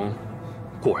阿芙蓉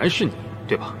果然是你，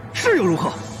对吧？是又如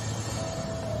何？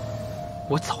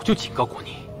我早就警告过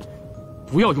你，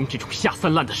不要用这种下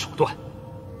三滥的手段，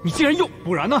你竟然用！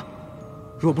不然呢？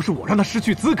若不是我让他失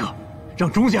去资格，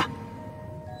让钟家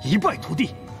一败涂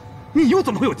地，你又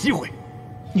怎么会有机会？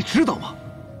你知道吗？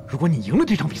如果你赢了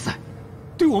这场比赛，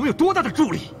对我们有多大的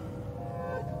助力？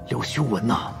刘修文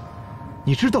呐，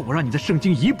你知道我让你在圣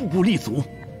经一步步立足，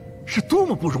是多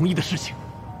么不容易的事情。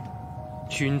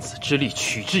君子之力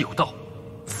取之有道，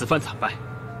此番惨败，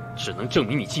只能证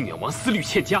明你靖远王思虑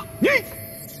欠佳。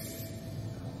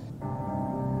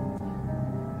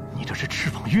你这是翅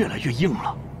膀越来越硬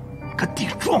了，敢顶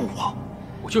撞我！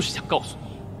我就是想告诉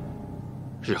你，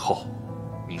日后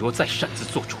你若再擅自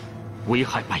做主，危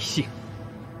害百姓，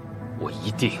我一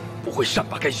定不会善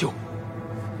罢甘休。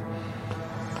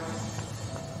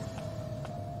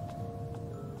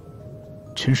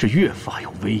真是越发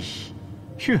有威仪，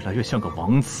越来越像个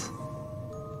王子。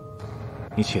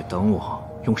你且等我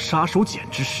用杀手锏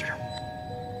之时，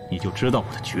你就知道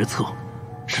我的决策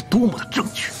是多么的正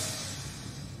确。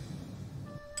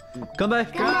干杯！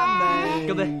干杯！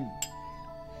干杯！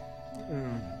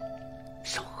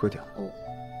少喝点。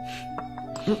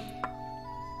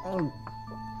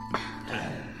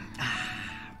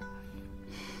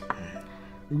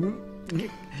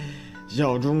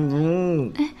小钟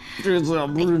钟，这次要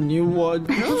不是你我，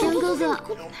江哥哥，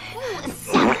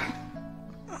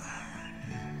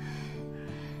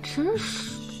真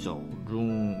是小钟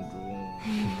钟。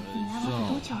你来玩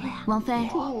多久了呀？王妃，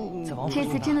这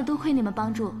次真的多亏你们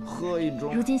帮助，喝一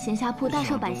盅。如今咸虾铺大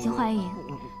受百姓欢迎，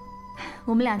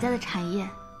我们两家的产业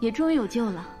也终于有救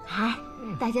了。哎，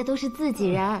大家都是自己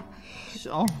人，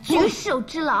举手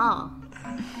之劳，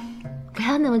不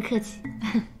要那么客气。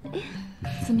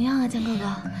怎么样啊，江哥哥？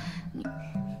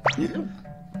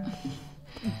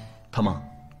唐妈，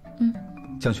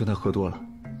江兄他喝多了，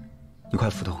你快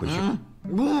扶他回去。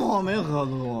我没喝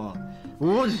多，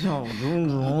我小钟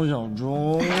钟，小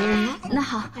钟。那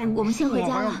好，我们先回家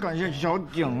了。我还要感谢小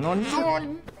景呢，小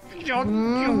景。走了，江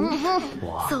哥哥，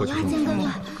跟着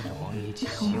王爷一起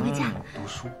我们回家读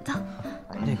书。走。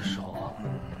那个时候啊，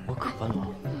我可笨了。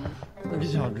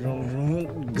小钟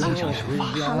钟，经常手法。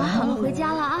好了好了，回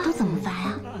家了啊。都怎么罚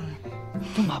呀？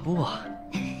蹲马步啊。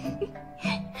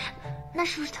那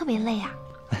是不是特别累啊？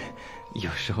有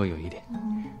时候有一点，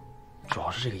主要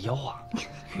是这个腰啊，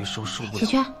越收不了。喜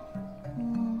鹊，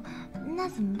那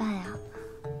怎么办呀？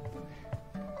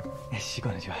习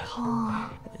惯了就还好。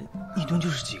一蹲就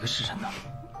是几个时辰呢，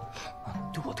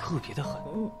对我特别的狠。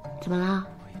怎么了？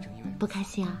不开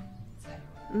心啊？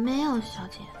没有，小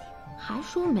姐。还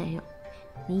说没有？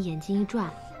你眼睛一转，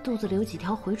肚子里有几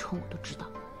条蛔虫我都知道。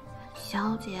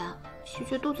小姐，喜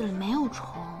鹊肚子里没有虫，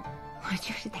我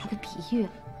就是打个比喻。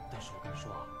但是我跟你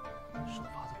说啊，手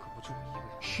法子可不止我一个人。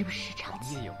是不是长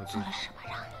期做了什么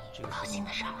让你不高兴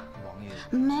的事了？王爷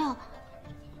没有，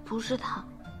不是他，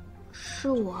是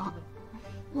我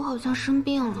好像生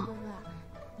病了。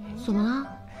怎么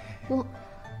了？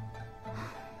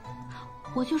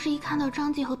我就是一看到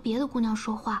张继和别的姑娘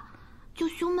说话，就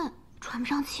胸闷，喘不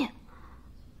上气，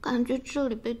感觉这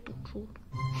里被堵住了。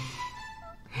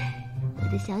我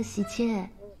的小喜鹊，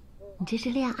你这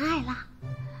是恋爱啦？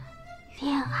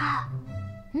恋爱？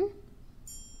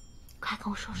快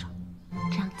跟我说说，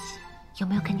张继有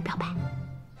没有跟你表白？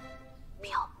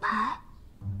表白？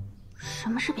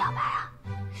什么是表白啊？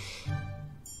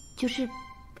就是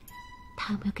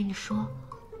他有没有跟你说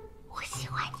我喜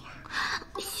欢你啊？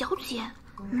小姐，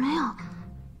没有，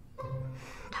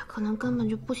他可能根本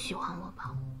就不喜欢我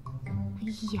吧。哎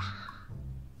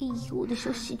呦，我的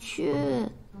小喜鹊，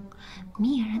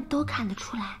明眼人都看得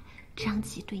出来，张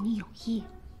继对你有意。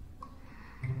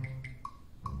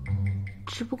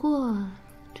只不过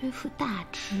对付大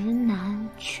直男，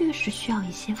确实需要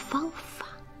一些方法。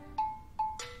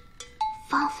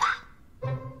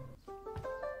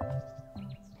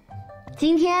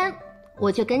今天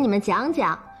我就跟你们讲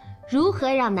讲如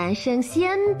何让男生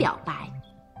先表白。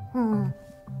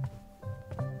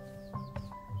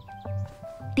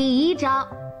第一招，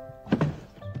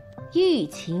欲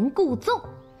擒故纵。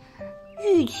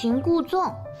欲擒故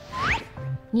纵。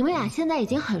你们俩现在已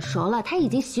经很熟了，他已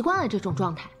经习惯了这种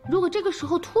状态。如果这个时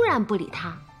候突然不理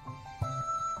他，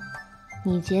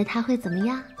你觉得他会怎么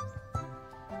样？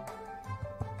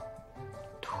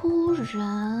突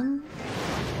然，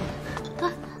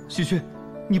喜鹊，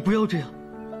你不要这样，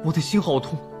我的心好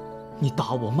痛。你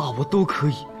打我骂我都可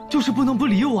以，就是不能不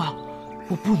理我啊！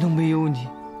我不能没有你，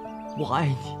我爱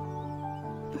你。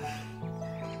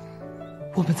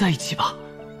我们在一起吧。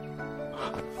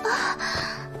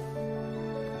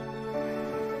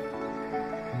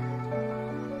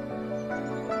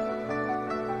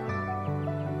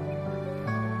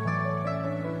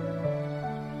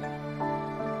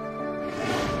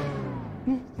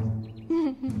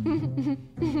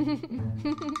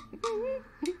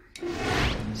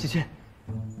喜鹊，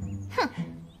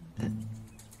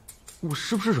我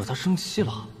是不是惹他生气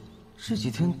了？这几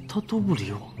天他都不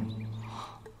理我。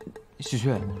喜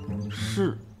鹊，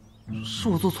是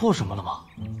我做错什么了吗？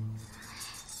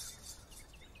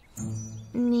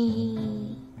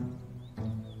你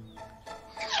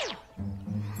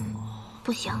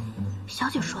不行，小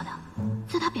姐说的，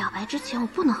在他表白之前，我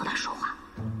不能和他说话，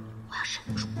我要慎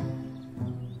重。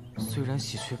虽然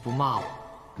喜鹊不骂我，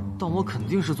但我肯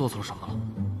定是做错了什么了。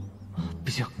不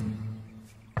行，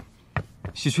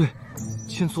喜鹊，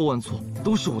千错万错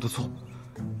都是我的错。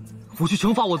我去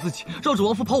惩罚我自己，绕着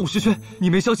王府跑50圈。你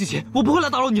没消息前，我不会来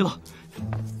打扰你了。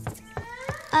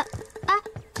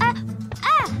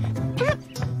不是，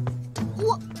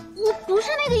我不是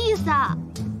那个意思啊！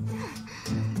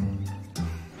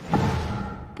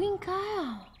不应该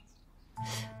啊，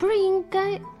不是应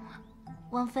该。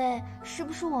王妃，是是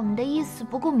不是我们的意思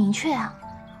不够明确啊？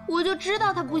我就知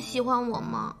道他不喜欢我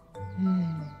嘛。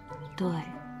对。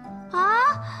啊！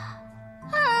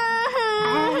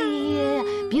哎呀，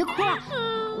别哭了，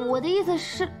我的意思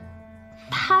是，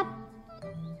他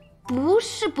不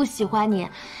是不喜欢你，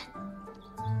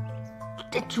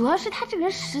这主要是他这个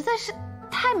人实在是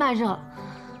太慢热了。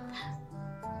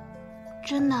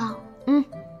真的？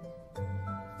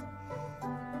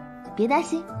别担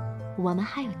心，我们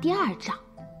还有第二招。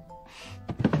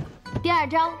第二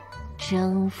招，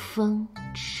争风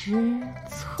吃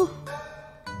醋。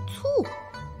醋？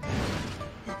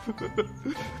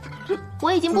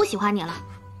我已经不喜欢你了，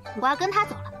我要跟他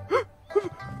走了。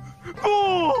不，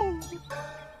你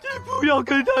不要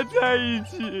跟他在一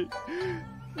起，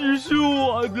你是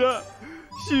我的，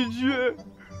喜鹊，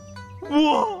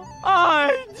我爱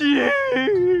你。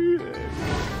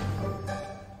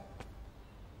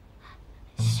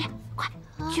喜鹊，快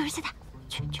去认识他，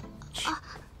去。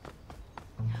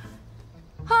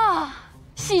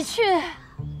喜鹊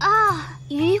啊，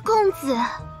于公子，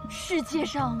世界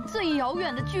上最遥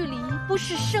远的距离不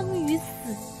是生与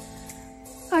死，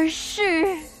而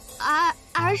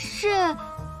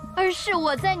是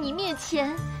我在你面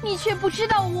前，你却不知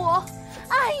道我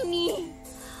爱你。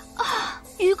啊，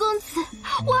于公子，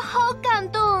我好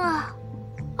感动啊！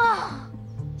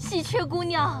喜鹊姑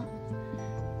娘，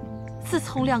自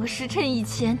从2个时辰以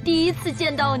前第一次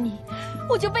见到你，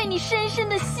我就被你深深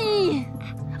的吸引。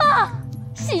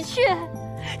喜鹊，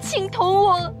请同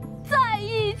我在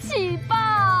一起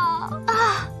吧！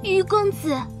于公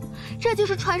子，这就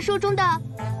是传说中的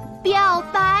表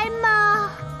白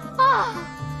吗？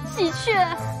喜鹊，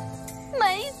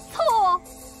没错。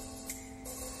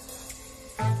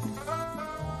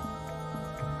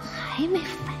还没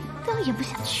反应到也不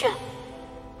想去。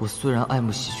我虽然爱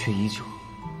慕喜鹊已久，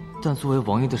但作为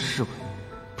王爷的侍卫，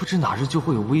不知哪日就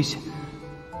会有危险，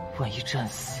万一战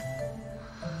死。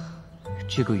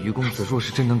这个于公子若是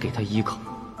真能给他依靠，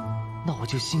那我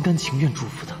就心甘情愿祝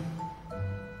福他。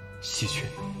喜鹊，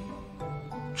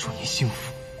祝你幸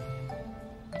福。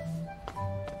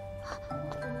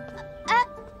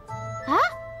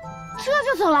这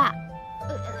就走了？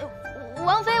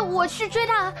王妃，我去追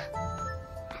他。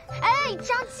哎，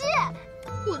张七，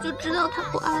我就知道他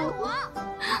不爱我，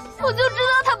我就知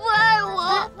道他不爱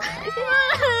我。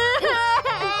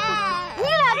你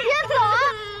俩别走啊，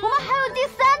我们还有第3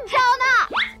招呢。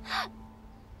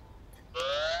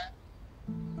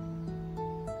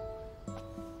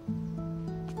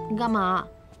你干嘛？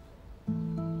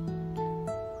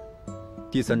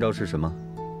第3招是什么？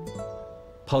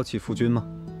抛弃夫君吗？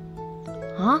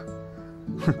哼，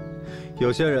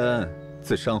有些人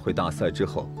自商会大赛之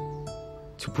后，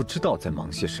就不知道在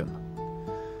忙些什么，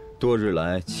多日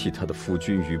来弃他的夫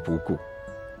君于不顾。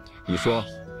你说，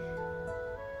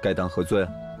该当何罪啊？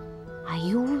哎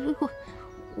呦，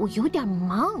我有点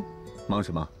忙。忙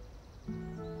什么？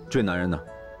追男人呢？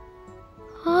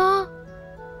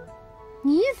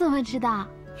你怎么知道？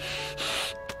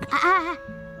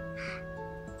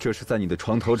这是在你的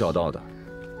床头找到的。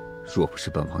若不是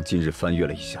本王今日翻阅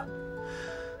了一下，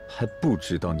还不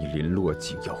知道你林落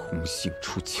锦要红杏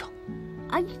出墙。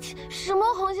什么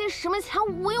红杏什么墙？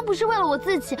我又不是为了我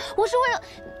自己，我是为了……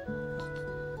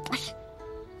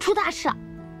出大事了。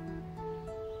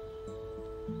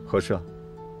何事啊？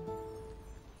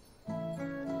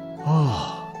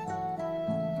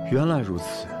原来如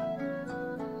此。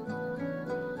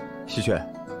喜鹊，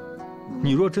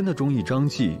你若真的中意张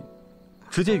继，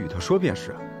直接与他说便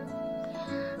是。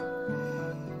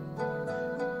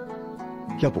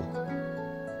要不，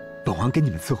本王给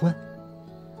你们赐婚？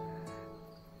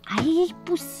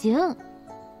不行，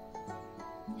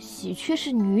喜鹊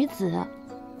是女子，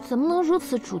怎么能如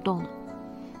此主动呢？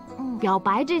表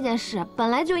白这件事本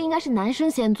来就应该是男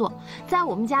生先做，在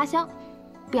我们家乡，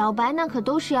表白那可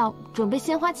都是要准备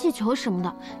鲜花、气球什么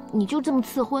的，你就这么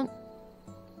赐婚，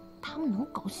他们能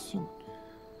高兴吗？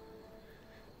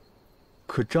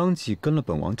可张继跟了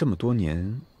本王这么多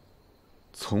年，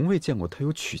从未见过他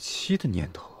有娶妻的念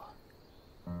头啊。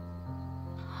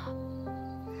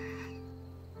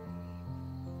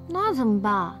那怎么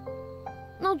办？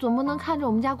那总不能看着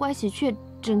我们家乖喜鹊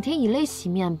整天以泪洗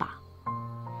面吧？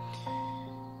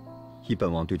以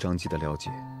本王对张继的了解，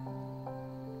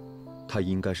他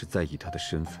应该是在意他的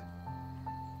身份。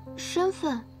身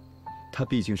份？他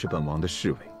毕竟是本王的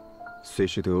侍卫，随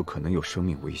时都有可能有生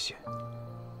命危险，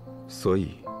所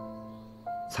以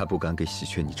才不敢给喜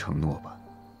鹊你承诺吧。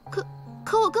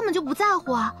可我根本就不在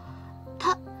乎啊！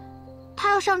他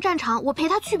要上战场，我陪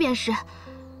他去便是。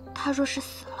他若是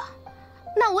死了，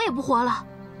那我也不活了。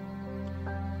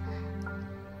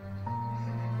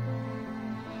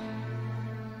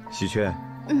喜鹊，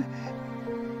嗯，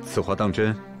此话当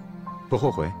真，不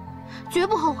后悔？绝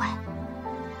不后悔。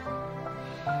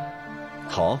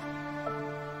好，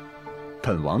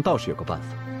本王倒是有个办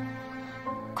法。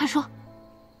快说。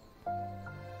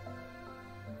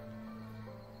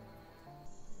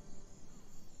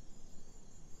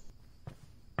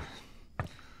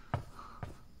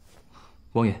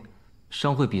王爷，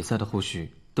商会比赛的后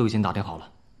续都已经打点好了。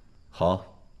好，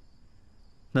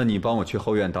那你帮我去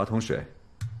后院打桶水。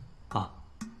啊。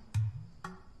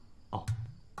哦，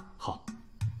好。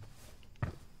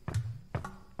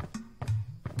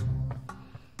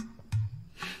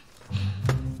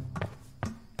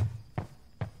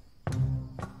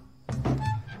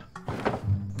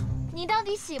你到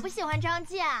底喜不喜欢张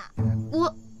继啊？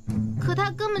可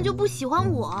他根本就不喜欢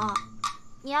我。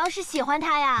你要是喜欢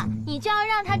他呀，你就要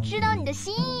让他知道你的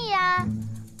心意呀。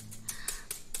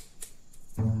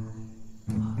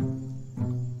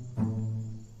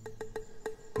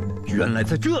原来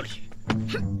在这里！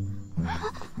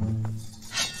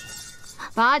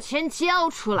把钱交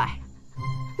出来！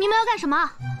你们要干什么？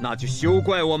那就休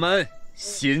怪我们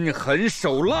心狠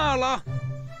手辣了。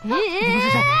你们是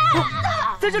谁？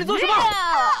在这里做什么？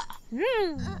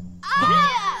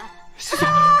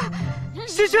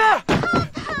喜鹊，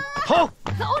好，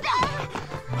走着。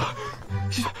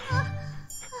喜鹊，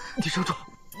你稍住，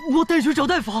我带你去找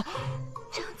大夫。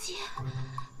张姐，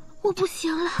我不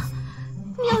行了，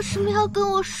你有什么要跟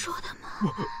我说的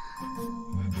吗？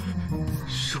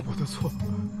是我的错，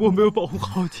我没有保护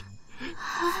好你。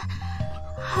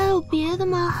还有别的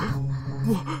吗？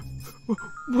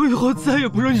我以后再也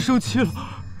不让你生气了。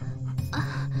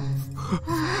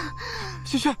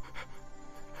喜鹊，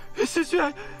喜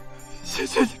鹊，喜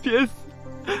鹊，你别死！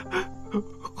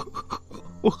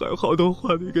我还有好多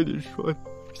话没跟你说呢，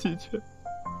喜鹊，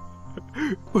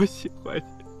我喜欢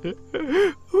你，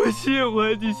我喜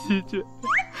欢你，喜鹊。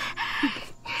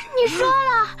你说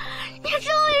了，你终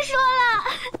于说了，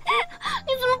你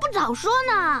怎么不早说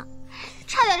呢？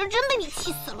差点就真被你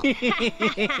气死了。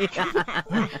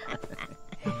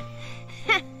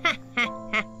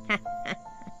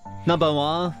那本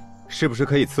王是不是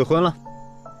可以赐婚了？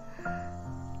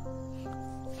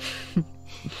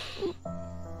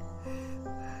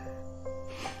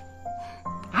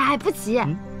哎，不急。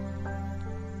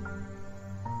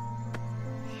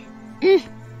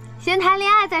先谈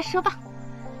恋爱再说吧。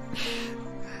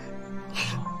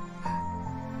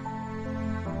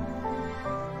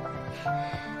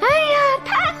哎呀，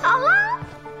太好了，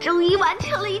终于完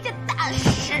成了一件大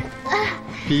事。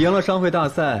比赢了商会大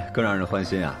赛更让人欢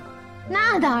心啊！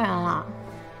那当然了，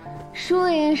输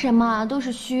赢什么都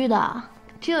是虚的，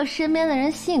只有身边的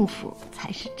人幸福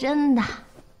才是真的。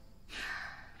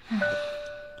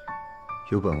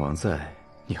有本王在，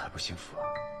你还不幸福啊？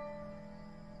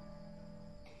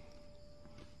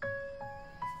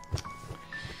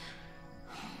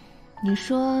你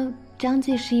说张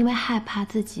继是因为害怕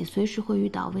自己随时会遇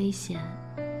到危险，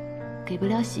给不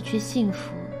了喜鹊幸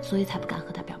福，所以才不敢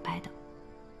和他表白的。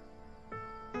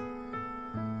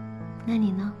那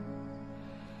你呢？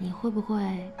你会不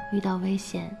会遇到危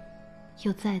险，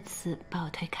又再次把我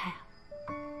推开啊？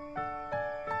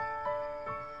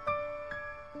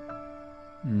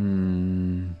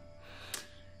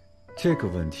这个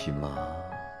问题嘛，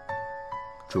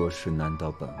着实难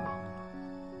倒本王。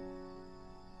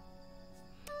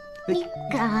你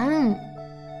敢？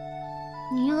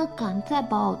你要敢再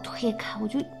把我推开，我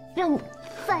就让你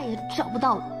再也找不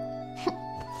到我！哼！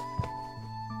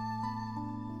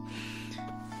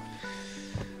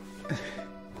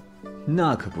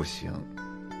那可不行。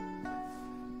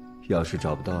要是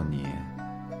找不到你，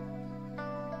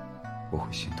我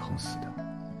会心痛死的。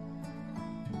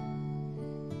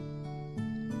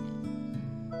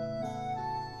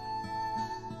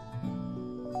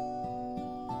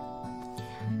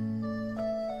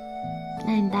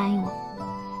那你答应我，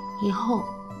以后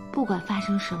不管发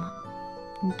生什么，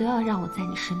你都要让我在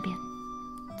你身边，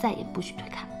再也不许推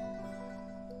开。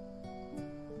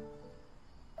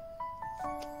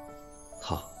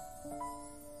好，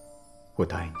我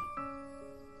答应你。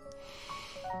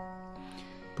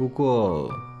不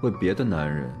过为别的男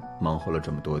人忙活了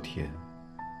这么多天，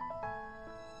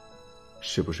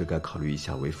是不是该考虑一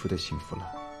下为夫的幸福了？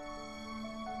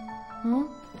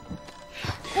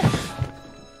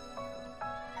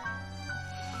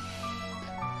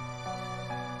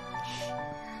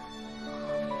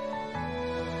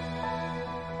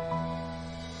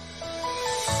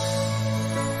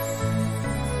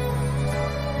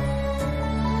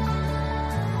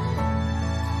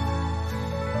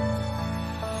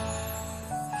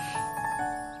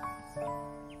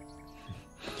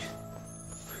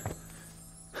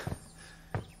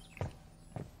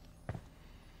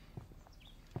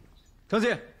张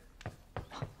进。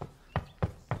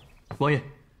王爷，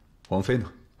王妃呢？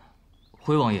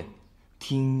回王爷，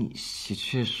听喜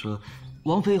鹊说，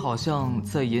王妃好像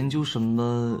在研究什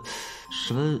么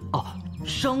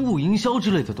商务营销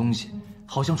之类的东西，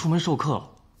好像出门授课了。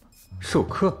授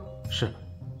课？是。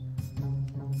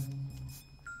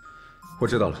我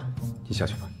知道了，你下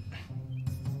去吧。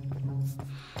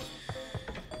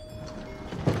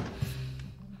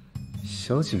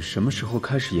小景什么时候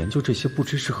开始研究这些不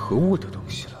知是何物的东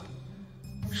西了？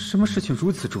什么事情如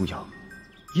此重要，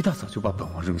一大早就把本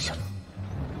王扔下了？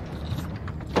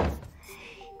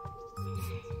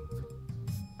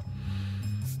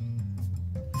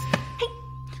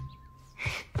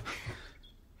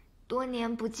多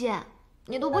年不见，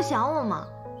你都不想我吗？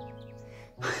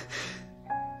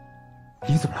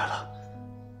你怎么来了？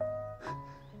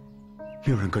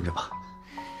没有人跟着吧？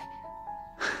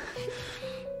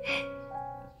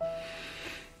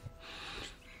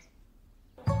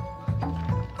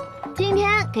今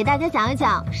天给大家讲一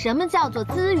讲什么叫做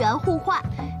资源互换。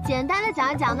简单的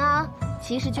讲一讲呢，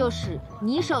其实就是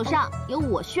你手上有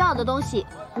我需要的东西，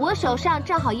我手上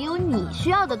正好也有你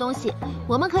需要的东西，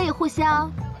我们可以互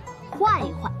相换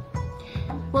一换。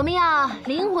我们要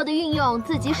灵活的运用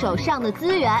自己手上的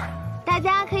资源，大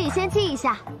家可以先记一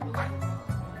下。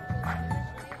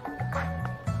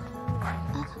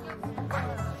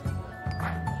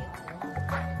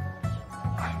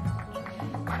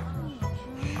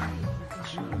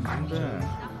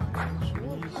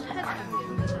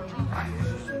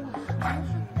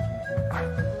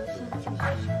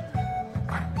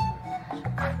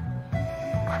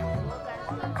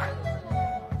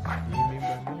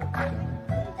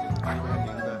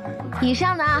以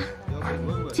上呢，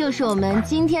就是我们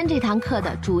今天这堂课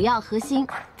的主要核心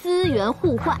——资源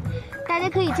互换。大家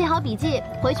可以记好笔记，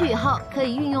回去以后可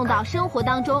以运用到生活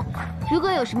当中。如果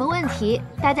有什么问题，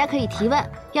大家可以提问。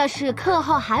要是课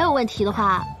后还有问题的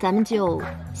话，咱们就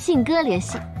信鸽联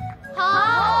系。好。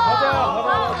好的，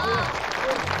好的。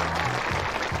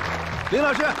林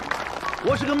老师，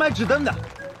我是个卖纸灯的，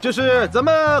这是咱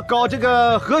们搞这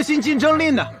个核心竞争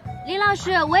力的。林老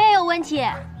师，我也有问题。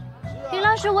林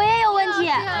老师，我也有问题。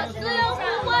资源互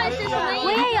换是什么意思？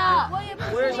我也有。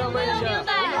我也想问一下。明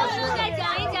白，老师再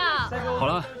讲一讲。好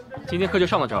了，今天课就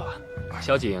上到这儿吧。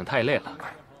小景他也累了，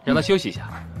让他休息一下。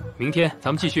明天咱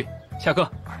们继续。下课。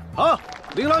好，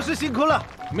林老师辛苦了，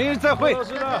明日再会。谢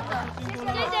谢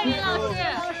林老师，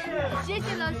谢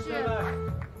谢老师。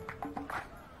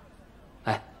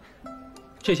哎，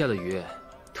这下的鱼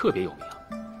特别有名，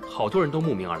好多人都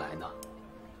慕名而来呢。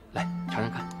来尝尝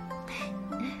看。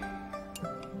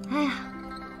哎呀，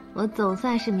我总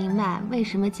算是明白为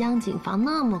什么江景房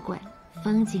那么贵，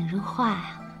风景如画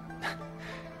呀。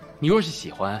你若是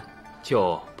喜欢，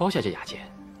就包下这雅间，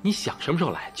你想什么时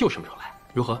候来就什么时候来，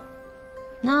如何？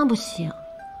那不行，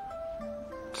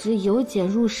这由俭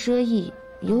入奢易，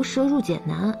由奢入俭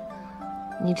难。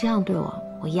你这样对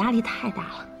我压力太大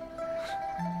了。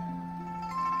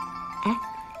哎，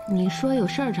你说有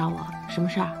事儿找我，什么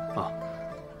事儿？啊，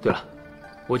对了，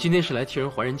我今天是来替人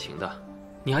还人情的。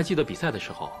你还记得比赛的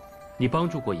时候，你帮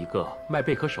助过一个卖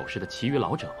贝壳首饰的其余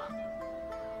老者吗？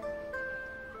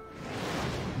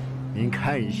您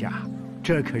看一下，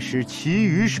这可是其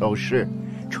余首饰，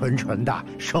纯纯的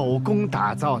手工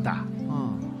打造的。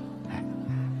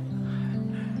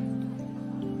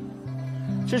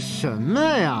这什么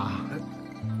呀？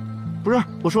不是，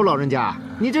我说老人家，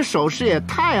你这首饰也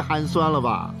太寒酸了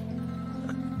吧！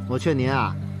我劝您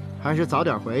啊，还是早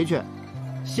点回去，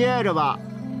歇着吧。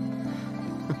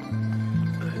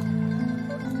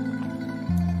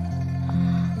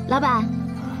老板，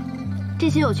这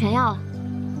些我全要了。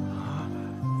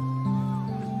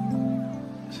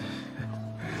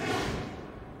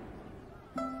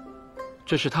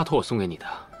这是他托我送给你的，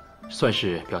算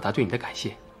是表达对你的感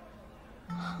谢。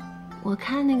我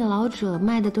看那个老者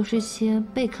卖的都是些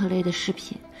贝壳类的饰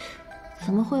品，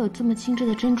怎么会有这么精致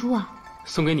的珍珠啊？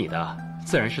送给你的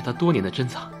自然是他多年的珍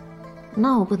藏。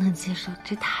那我不能接受，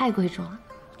这太贵重了。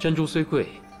珍珠虽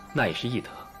贵，那也是易得，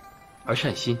而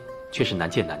善心却是难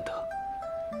见难得。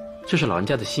这是老人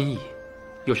家的心意，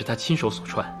又是他亲手所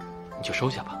串，你就收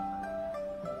下吧。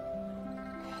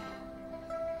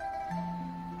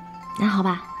那好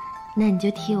吧，那你就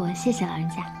替我谢谢老人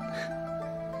家。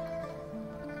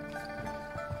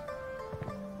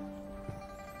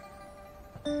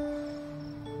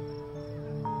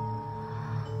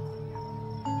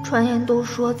传言都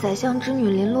说宰相之女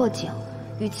林落景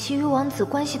与其余王子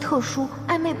关系特殊，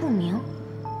暧昧不明，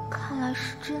看来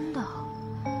是真的。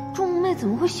众目妹怎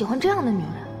么会喜欢这样的女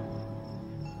人？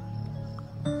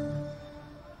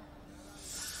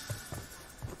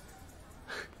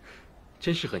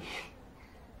真适合你。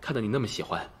看到你那么喜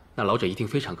欢，那老者一定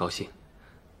非常高兴。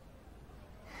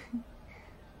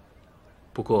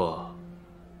不过，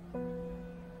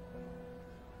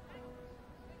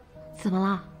怎么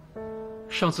了？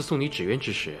上次送你纸鸢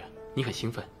之时，你很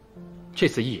兴奋，这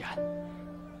次亦然。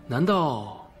难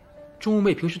道钟无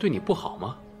媚平时对你不好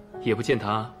吗？也不见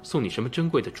她送你什么珍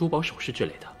贵的珠宝首饰之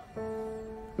类的。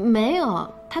没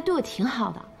有，她对我挺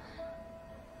好的。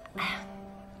哎呀，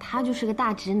她就是个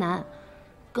大直男，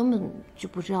根本就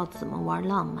不知道怎么玩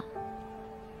浪漫。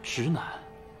直男？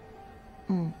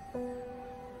嗯。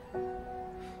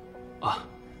啊，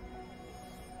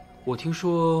我听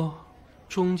说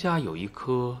钟家有一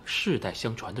颗世代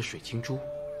相传的水晶珠，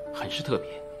很是特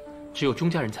别，只有钟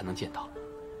家人才能见到。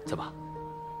怎么，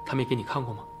他没给你看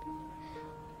过吗？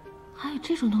还有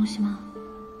这种东西吗？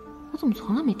我怎么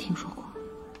从来没听说过？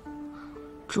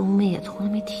钟妹也从来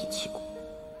没提起过。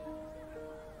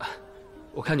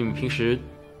我看你们平时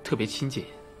特别亲近，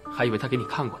还以为他给你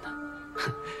看过呢。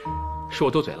哼，是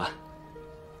我多嘴了。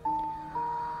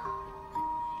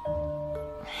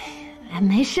哎，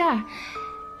没事儿。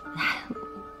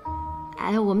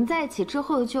哎，我们在一起之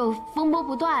后就风波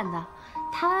不断的，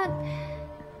他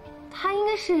应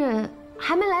该是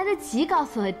还没来得及告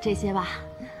诉我这些吧。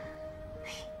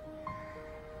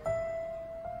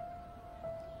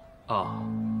哦，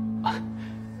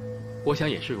我想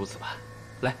也是如此吧。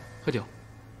来，喝酒。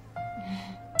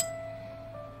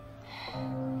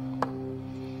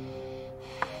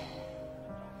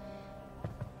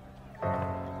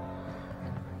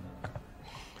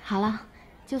好了，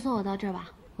就送我到这儿吧，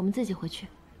我们自己回去。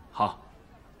好，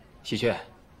喜鹊，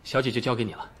小姐就交给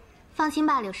你了。放心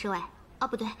吧，柳侍卫。哦，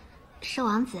不对，是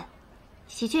王子。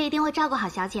喜鹊一定会照顾好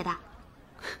小姐的。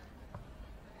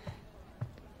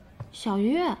小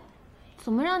鱼，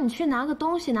怎么让你去拿个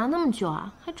东西拿那么久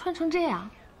啊？还穿成这样。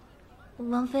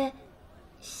王妃，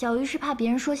小鱼是怕别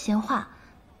人说闲话，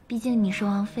毕竟你是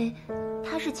王妃，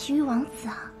他是其余王子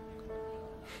啊。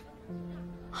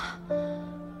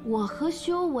我和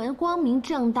修文光明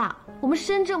正大，我们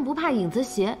身正不怕影子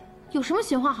斜，有什么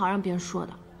闲话好让别人说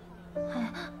的？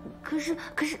哎，可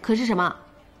是什么？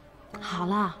好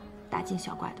啦，大惊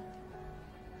小怪的。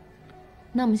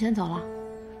那我们先走了。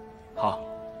好。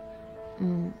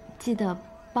记得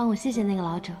帮我谢谢那个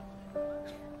老者。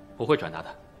我会转达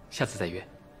的，下次再约。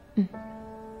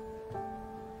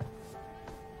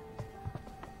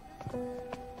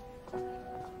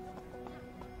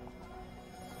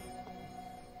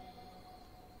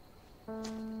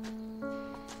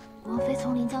王妃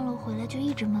从临江楼回来就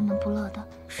一直闷闷不乐的，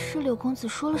是柳公子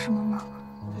说了什么吗？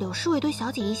柳侍卫对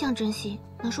小姐一向珍惜，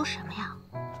能说什么呀？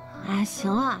哎，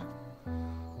行了，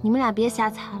你们俩别瞎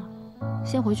猜了，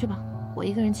先回去吧，我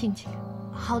一个人静静。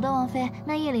好的，王妃，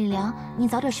那夜里凉，你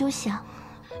早点休息啊。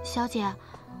小姐，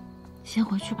先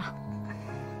回去吧。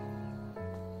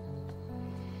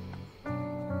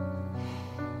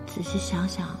仔细想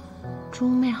想，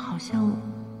钟妹好像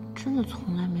真的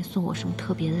从来没送我什么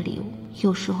特别的礼物，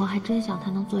有时候还真想她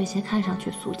能做一些看上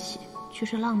去俗气却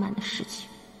是浪漫的事情。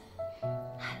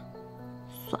唉，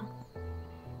算了，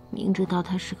明知道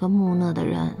他是个木讷的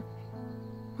人，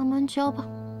慢慢教吧。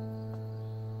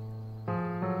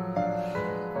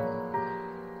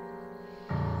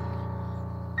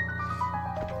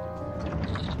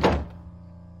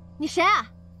你谁啊？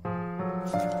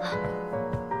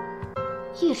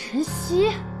叶晨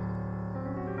曦，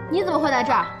你怎么会在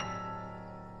这儿？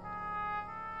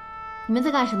你们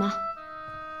在干什么？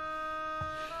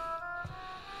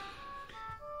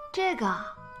这个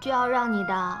就要让你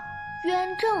的渊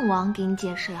正王给你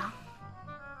解释了。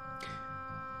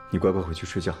你乖乖回去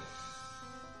睡觉。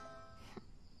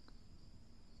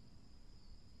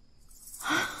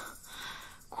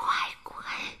乖乖，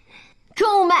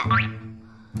钟无媚，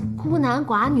孤男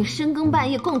寡女深更半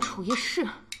夜共处一室。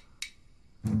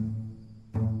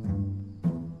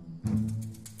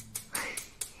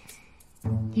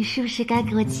你是不是该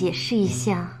给我解释一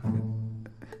下？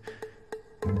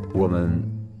我们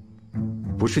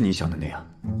不是你想的那样。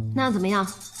那怎么样？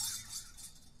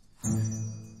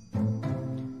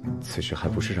此时还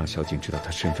不是让小景知道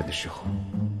他身份的时候，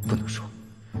不能说。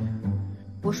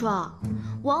我说，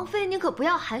王妃，你可不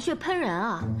要含血喷人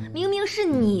啊！明明是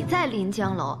你在临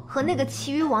江楼和那个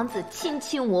其余王子卿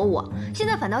卿我我，现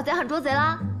在反倒贼喊捉贼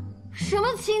啦！什么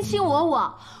卿卿我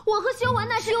我？我和修文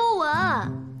那是……修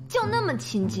文就那么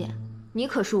亲近，你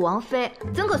可是王妃，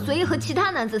怎可随意和其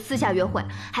他男子私下约会，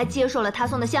还接受了他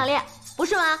送的项链，不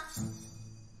是吗？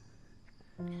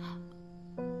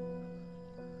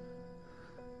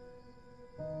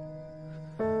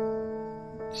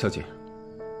小姐，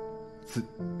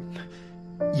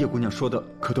叶姑娘说的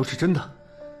可都是真的？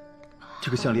这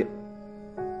个项链，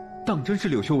当真是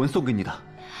柳修文送给你的？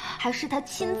还是他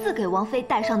亲自给王妃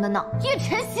戴上的呢？叶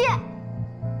晨曦，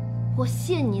我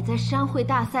谢你在山会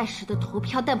大赛时的投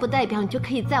票，但不代表你就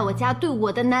可以在我家对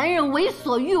我的男人为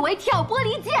所欲为、挑拨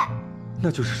离间。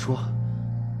那就是说，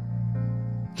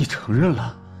你承认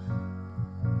了？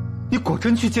你果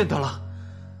真去见他了？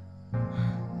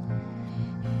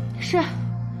是，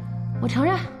我承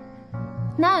认。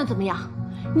那又怎么样？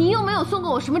你又没有送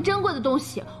过我什么珍贵的东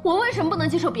西，我为什么不能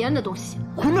接受别人的东西？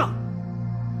胡闹！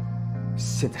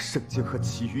现在圣经和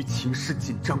其余情势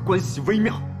紧张，关系微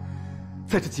妙，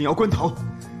在这紧要关头，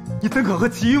你怎可和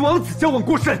其余王子交往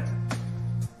过甚？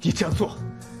你这样做，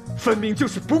分明就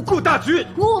是不顾大局。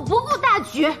我不顾大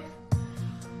局。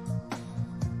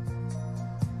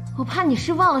我怕你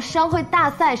是忘了商会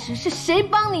大赛时是谁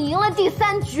帮你赢了第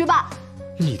3局吧？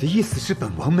你的意思是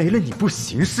本王没了你不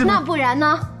行是吗？那不然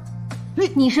呢？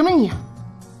你什么你？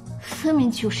分明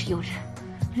就是有人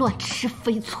乱吃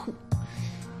飞醋。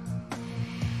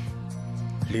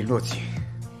林洛锦，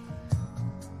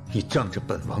你仗着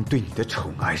本王对你的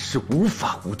宠爱是无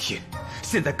法无天，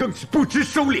现在更是不知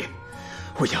收敛。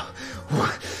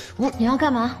你要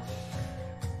干嘛？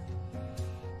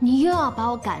你又要把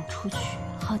我赶出去，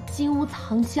好金屋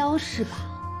藏娇是吧？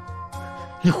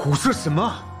你胡说什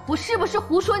么？我是不是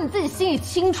胡说，你自己心里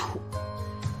清楚。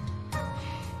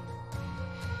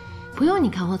不用你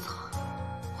赶我走，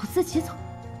我自己走。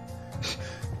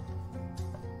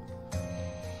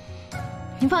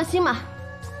你放心吧，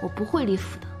我不会离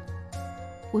府的。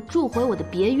我住回我的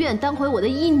别院，当回我的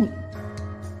义女。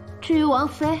至于王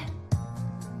妃，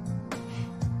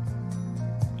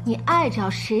你爱找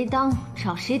谁当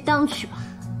找谁当去吧。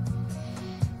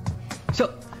小，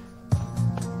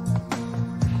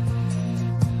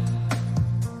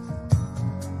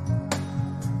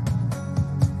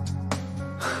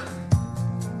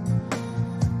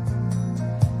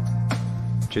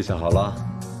这下好了，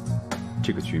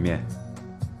这个局面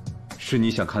是你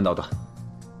想看到的。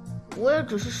我也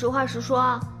只是实话实说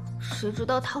啊，谁知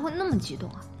道他会那么激动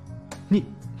啊？你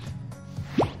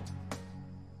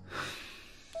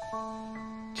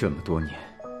这么多年，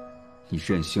你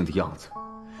任性的样子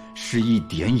是一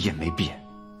点也没变。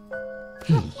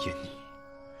你呀你！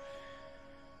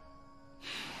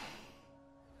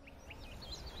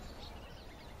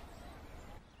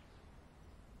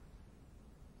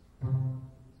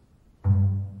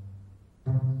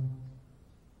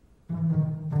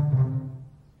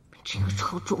这个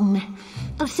臭中妹，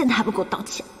到现在还不给我道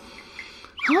歉！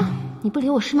啊，你不理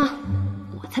我是吗？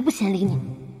我才不先理你！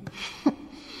哼！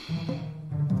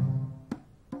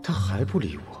他还不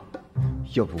理我，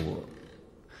要不我……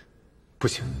不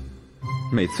行，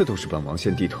每次都是本王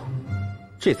先低头，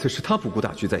这次是他不顾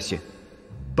大局在先，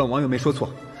本王又没说错，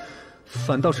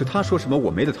反倒是他说什么我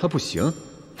没的他不行，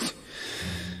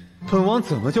本王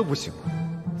怎么就不行了？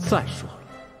再说了，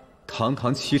堂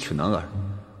堂7尺男儿，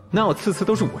哪有次次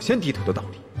都是我先低头的道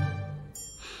理？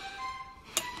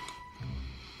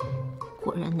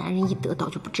果然，男人一得到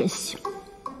就不珍惜了，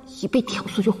一被挑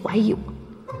唆就怀疑我。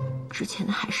之前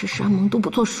的海誓山盟都不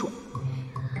作数，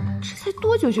这才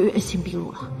多久就原形毕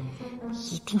露了？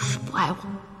一定是不爱我，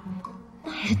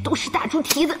男人都是大猪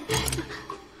蹄子。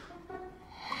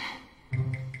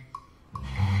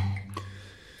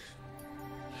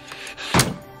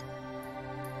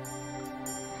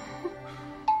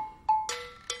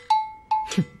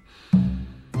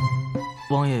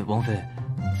王爷、王妃，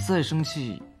再生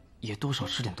气也多少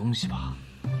吃点东西吧。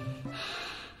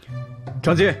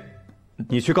长进，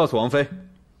你去告诉王妃，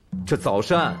这早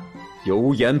膳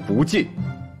油盐不进，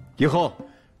以后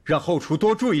让后厨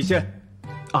多注意些。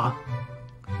啊？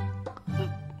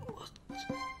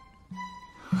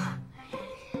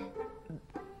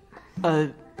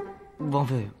王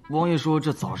妃，王爷说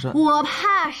这早膳，我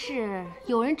怕是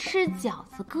有人吃饺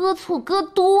子搁醋搁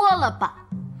多了吧？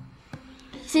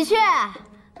喜鹊，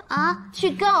啊，去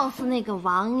告诉那个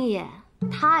王爷，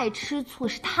他爱吃醋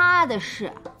是他的事，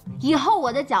以后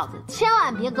我的饺子千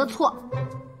万别搁醋。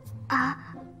啊，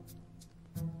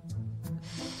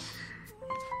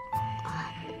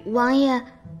王爷，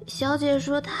小姐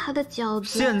说她的饺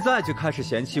子……现在就开始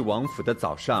嫌弃王府的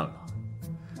早膳了。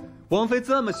王妃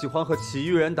这么喜欢和其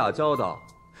余人打交道，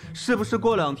是不是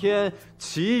过2天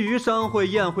其余商会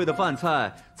宴会的饭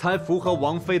菜才符合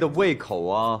王妃的胃口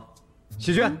啊？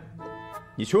喜鹊，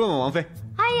你去问问王妃。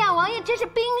哎呀，王爷真是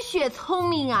冰雪聪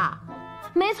明啊！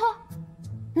没错，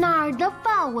哪儿的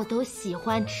饭我都喜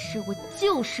欢吃，我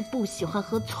就是不喜欢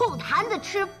和醋坛子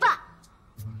吃饭，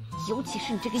尤其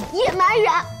是你这个野蛮人！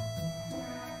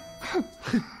哼！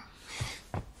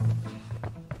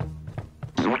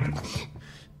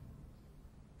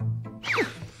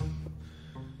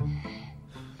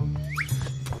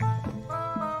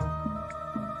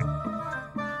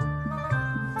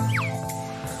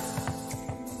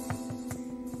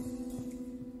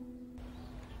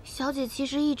小姐其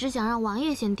实一直想让王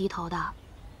爷先低头的，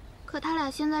可他俩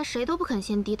现在谁都不肯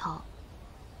先低头，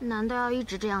难道要一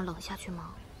直这样冷下去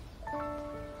吗？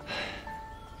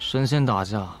神仙打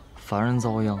架，凡人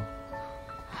遭殃，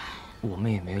我们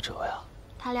也没辙呀。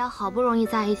他俩好不容易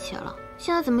在一起了，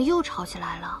现在怎么又吵起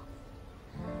来了？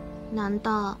难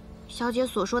道小姐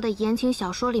所说的言情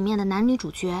小说里面的男女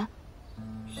主角，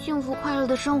幸福快乐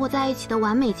的生活在一起的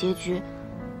完美结局，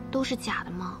都是假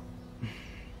的吗？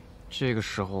这个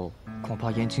时候，恐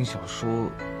怕言情小说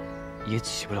也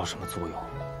起不了什么作用。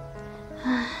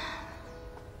唉。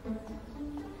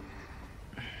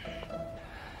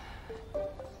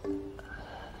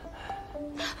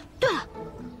对了，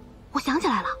我想起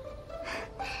来了，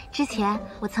之前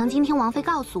我曾经听王妃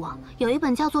告诉我，有一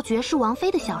本叫做《绝世王妃》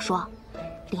的小说，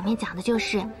里面讲的就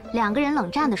是两个人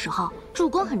冷战的时候，助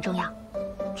攻很重要。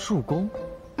助攻？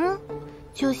嗯，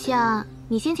就像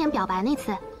你先前表白那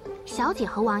次。小姐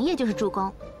和王爷就是助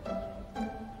攻。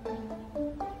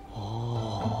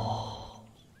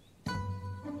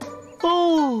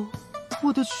哦，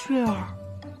我的雀儿，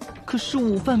可是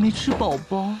午饭没吃饱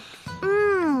吧？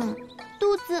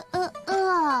肚子饿。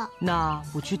那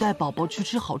我去带宝宝去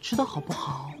吃好吃的好不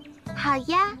好？好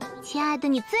呀，亲爱的，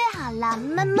你最好了，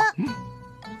么么。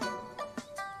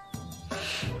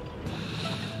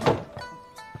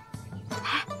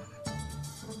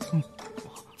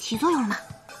起作用了吗？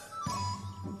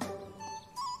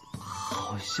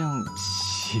好像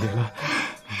起了，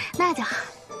那就好。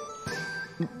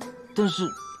但是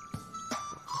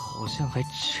好像还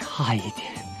差一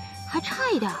点。还差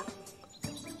一点？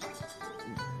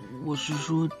我是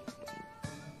说，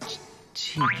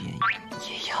这边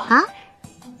也要啊？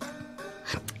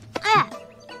哎，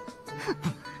哼，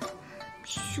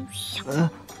休想！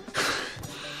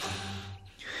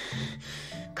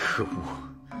可恶，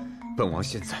本王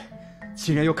现在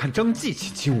竟然要看张继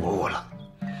卿亲我了。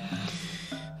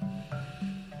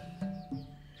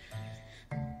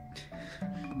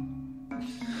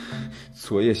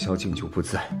昨夜小景就不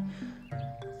在，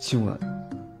今晚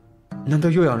难道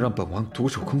又要让本王独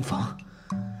守空房？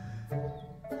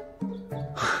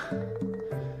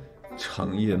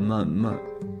长夜漫漫，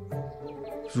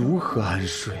如何安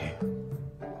睡？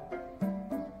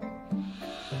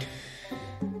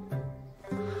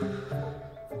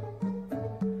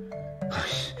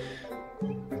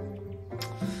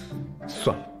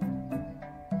算了，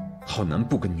好男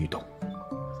不跟女斗。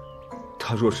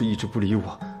他若是一直不理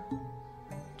我，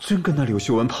真跟那柳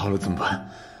秀文跑了怎么办？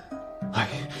哎，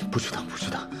不值当，不值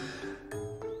当。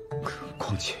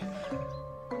况且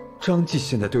张继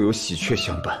现在都有喜鹊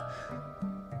相伴，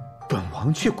本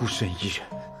王却孤身一人，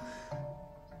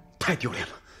太丢脸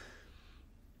了。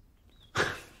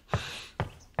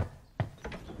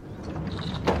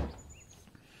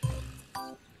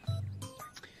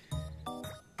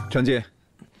张继，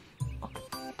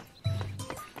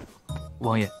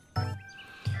王爷，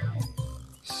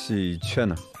喜鹊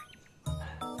呢？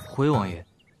回王爷，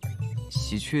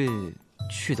喜鹊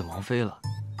去等王妃了。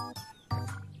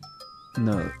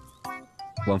那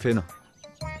王妃呢？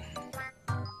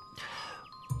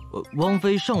王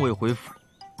妃尚未回府。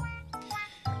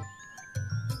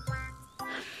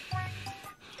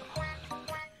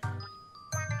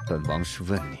本王是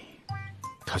问你，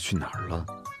她去哪儿了？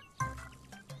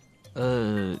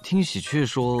听喜鹊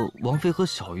说，王妃和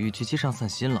小玉去街上散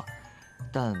心了，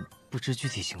但不知具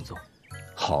体行踪。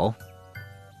好，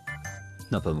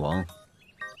那本王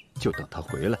就等她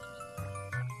回来。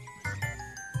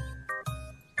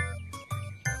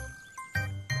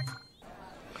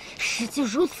世界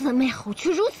如此的美好，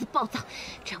却如此暴躁，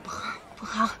这样不好，不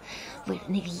好！为了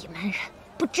那个野蛮人，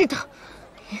不值得。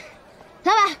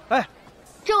老板，哎，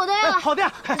这我都要了。好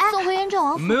的，送回雍正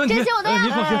王府，没问题。这些我都要。您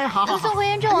放心，好，送回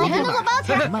雍正王府，全都给我包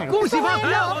起来。恭喜发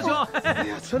财，王兄！哎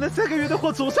呀，存了3个月的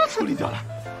货总算处理掉了。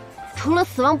除了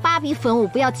死亡8笔粉物，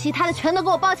不要其他的，全都给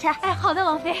我包起来。哎，好的，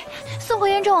王妃，送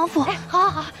回雍正王府。哎，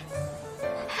好。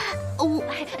我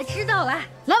知道了，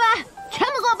老板，全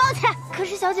部给我包起来。可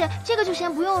是小姐，这个就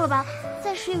先不用了吧，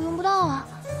暂时也用不到啊。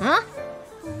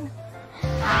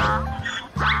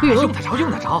用得着，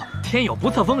用得着。天有不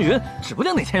测风云，指不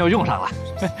定哪天又用上了。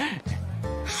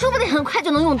说不定很快就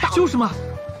能用到。就是嘛。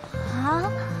啊！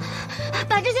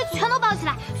把这些全都包起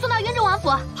来，送到雍正王府。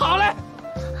好嘞。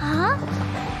啊！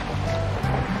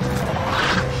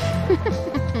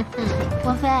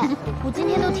王妃，我今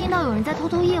天都听到有人在偷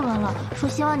偷议论了，说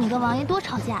希望你跟王爷多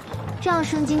吵架，这样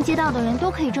盛京街道的人都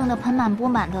可以挣得盆满钵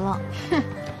满的了。哼，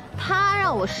他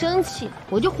让我生气，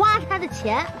我就花他的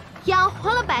钱，养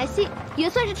活了百姓，也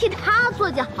算是替他做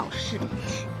件好事。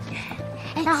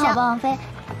那好吧，王妃，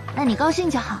那你高兴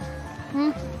就好。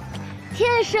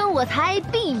天生我材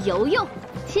必有用，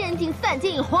千金散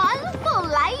尽还复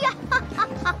来呀！哈哈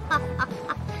哈哈哈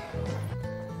哈！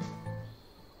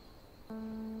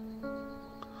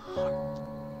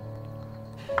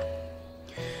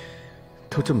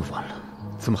都这么晚了，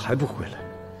怎么还不回来？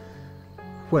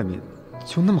外面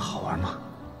就那么好玩吗？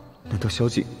难道小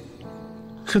景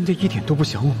真的一点都不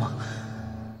想我吗？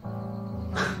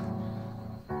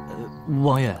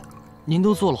王爷，您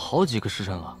都坐了好几个时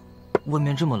辰了，外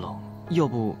面这么冷，要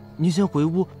不您先回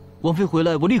屋，王妃回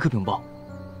来我立刻禀报。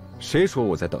谁说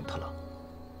我在等她了？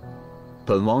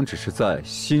本王只是在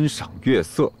欣赏月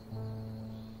色。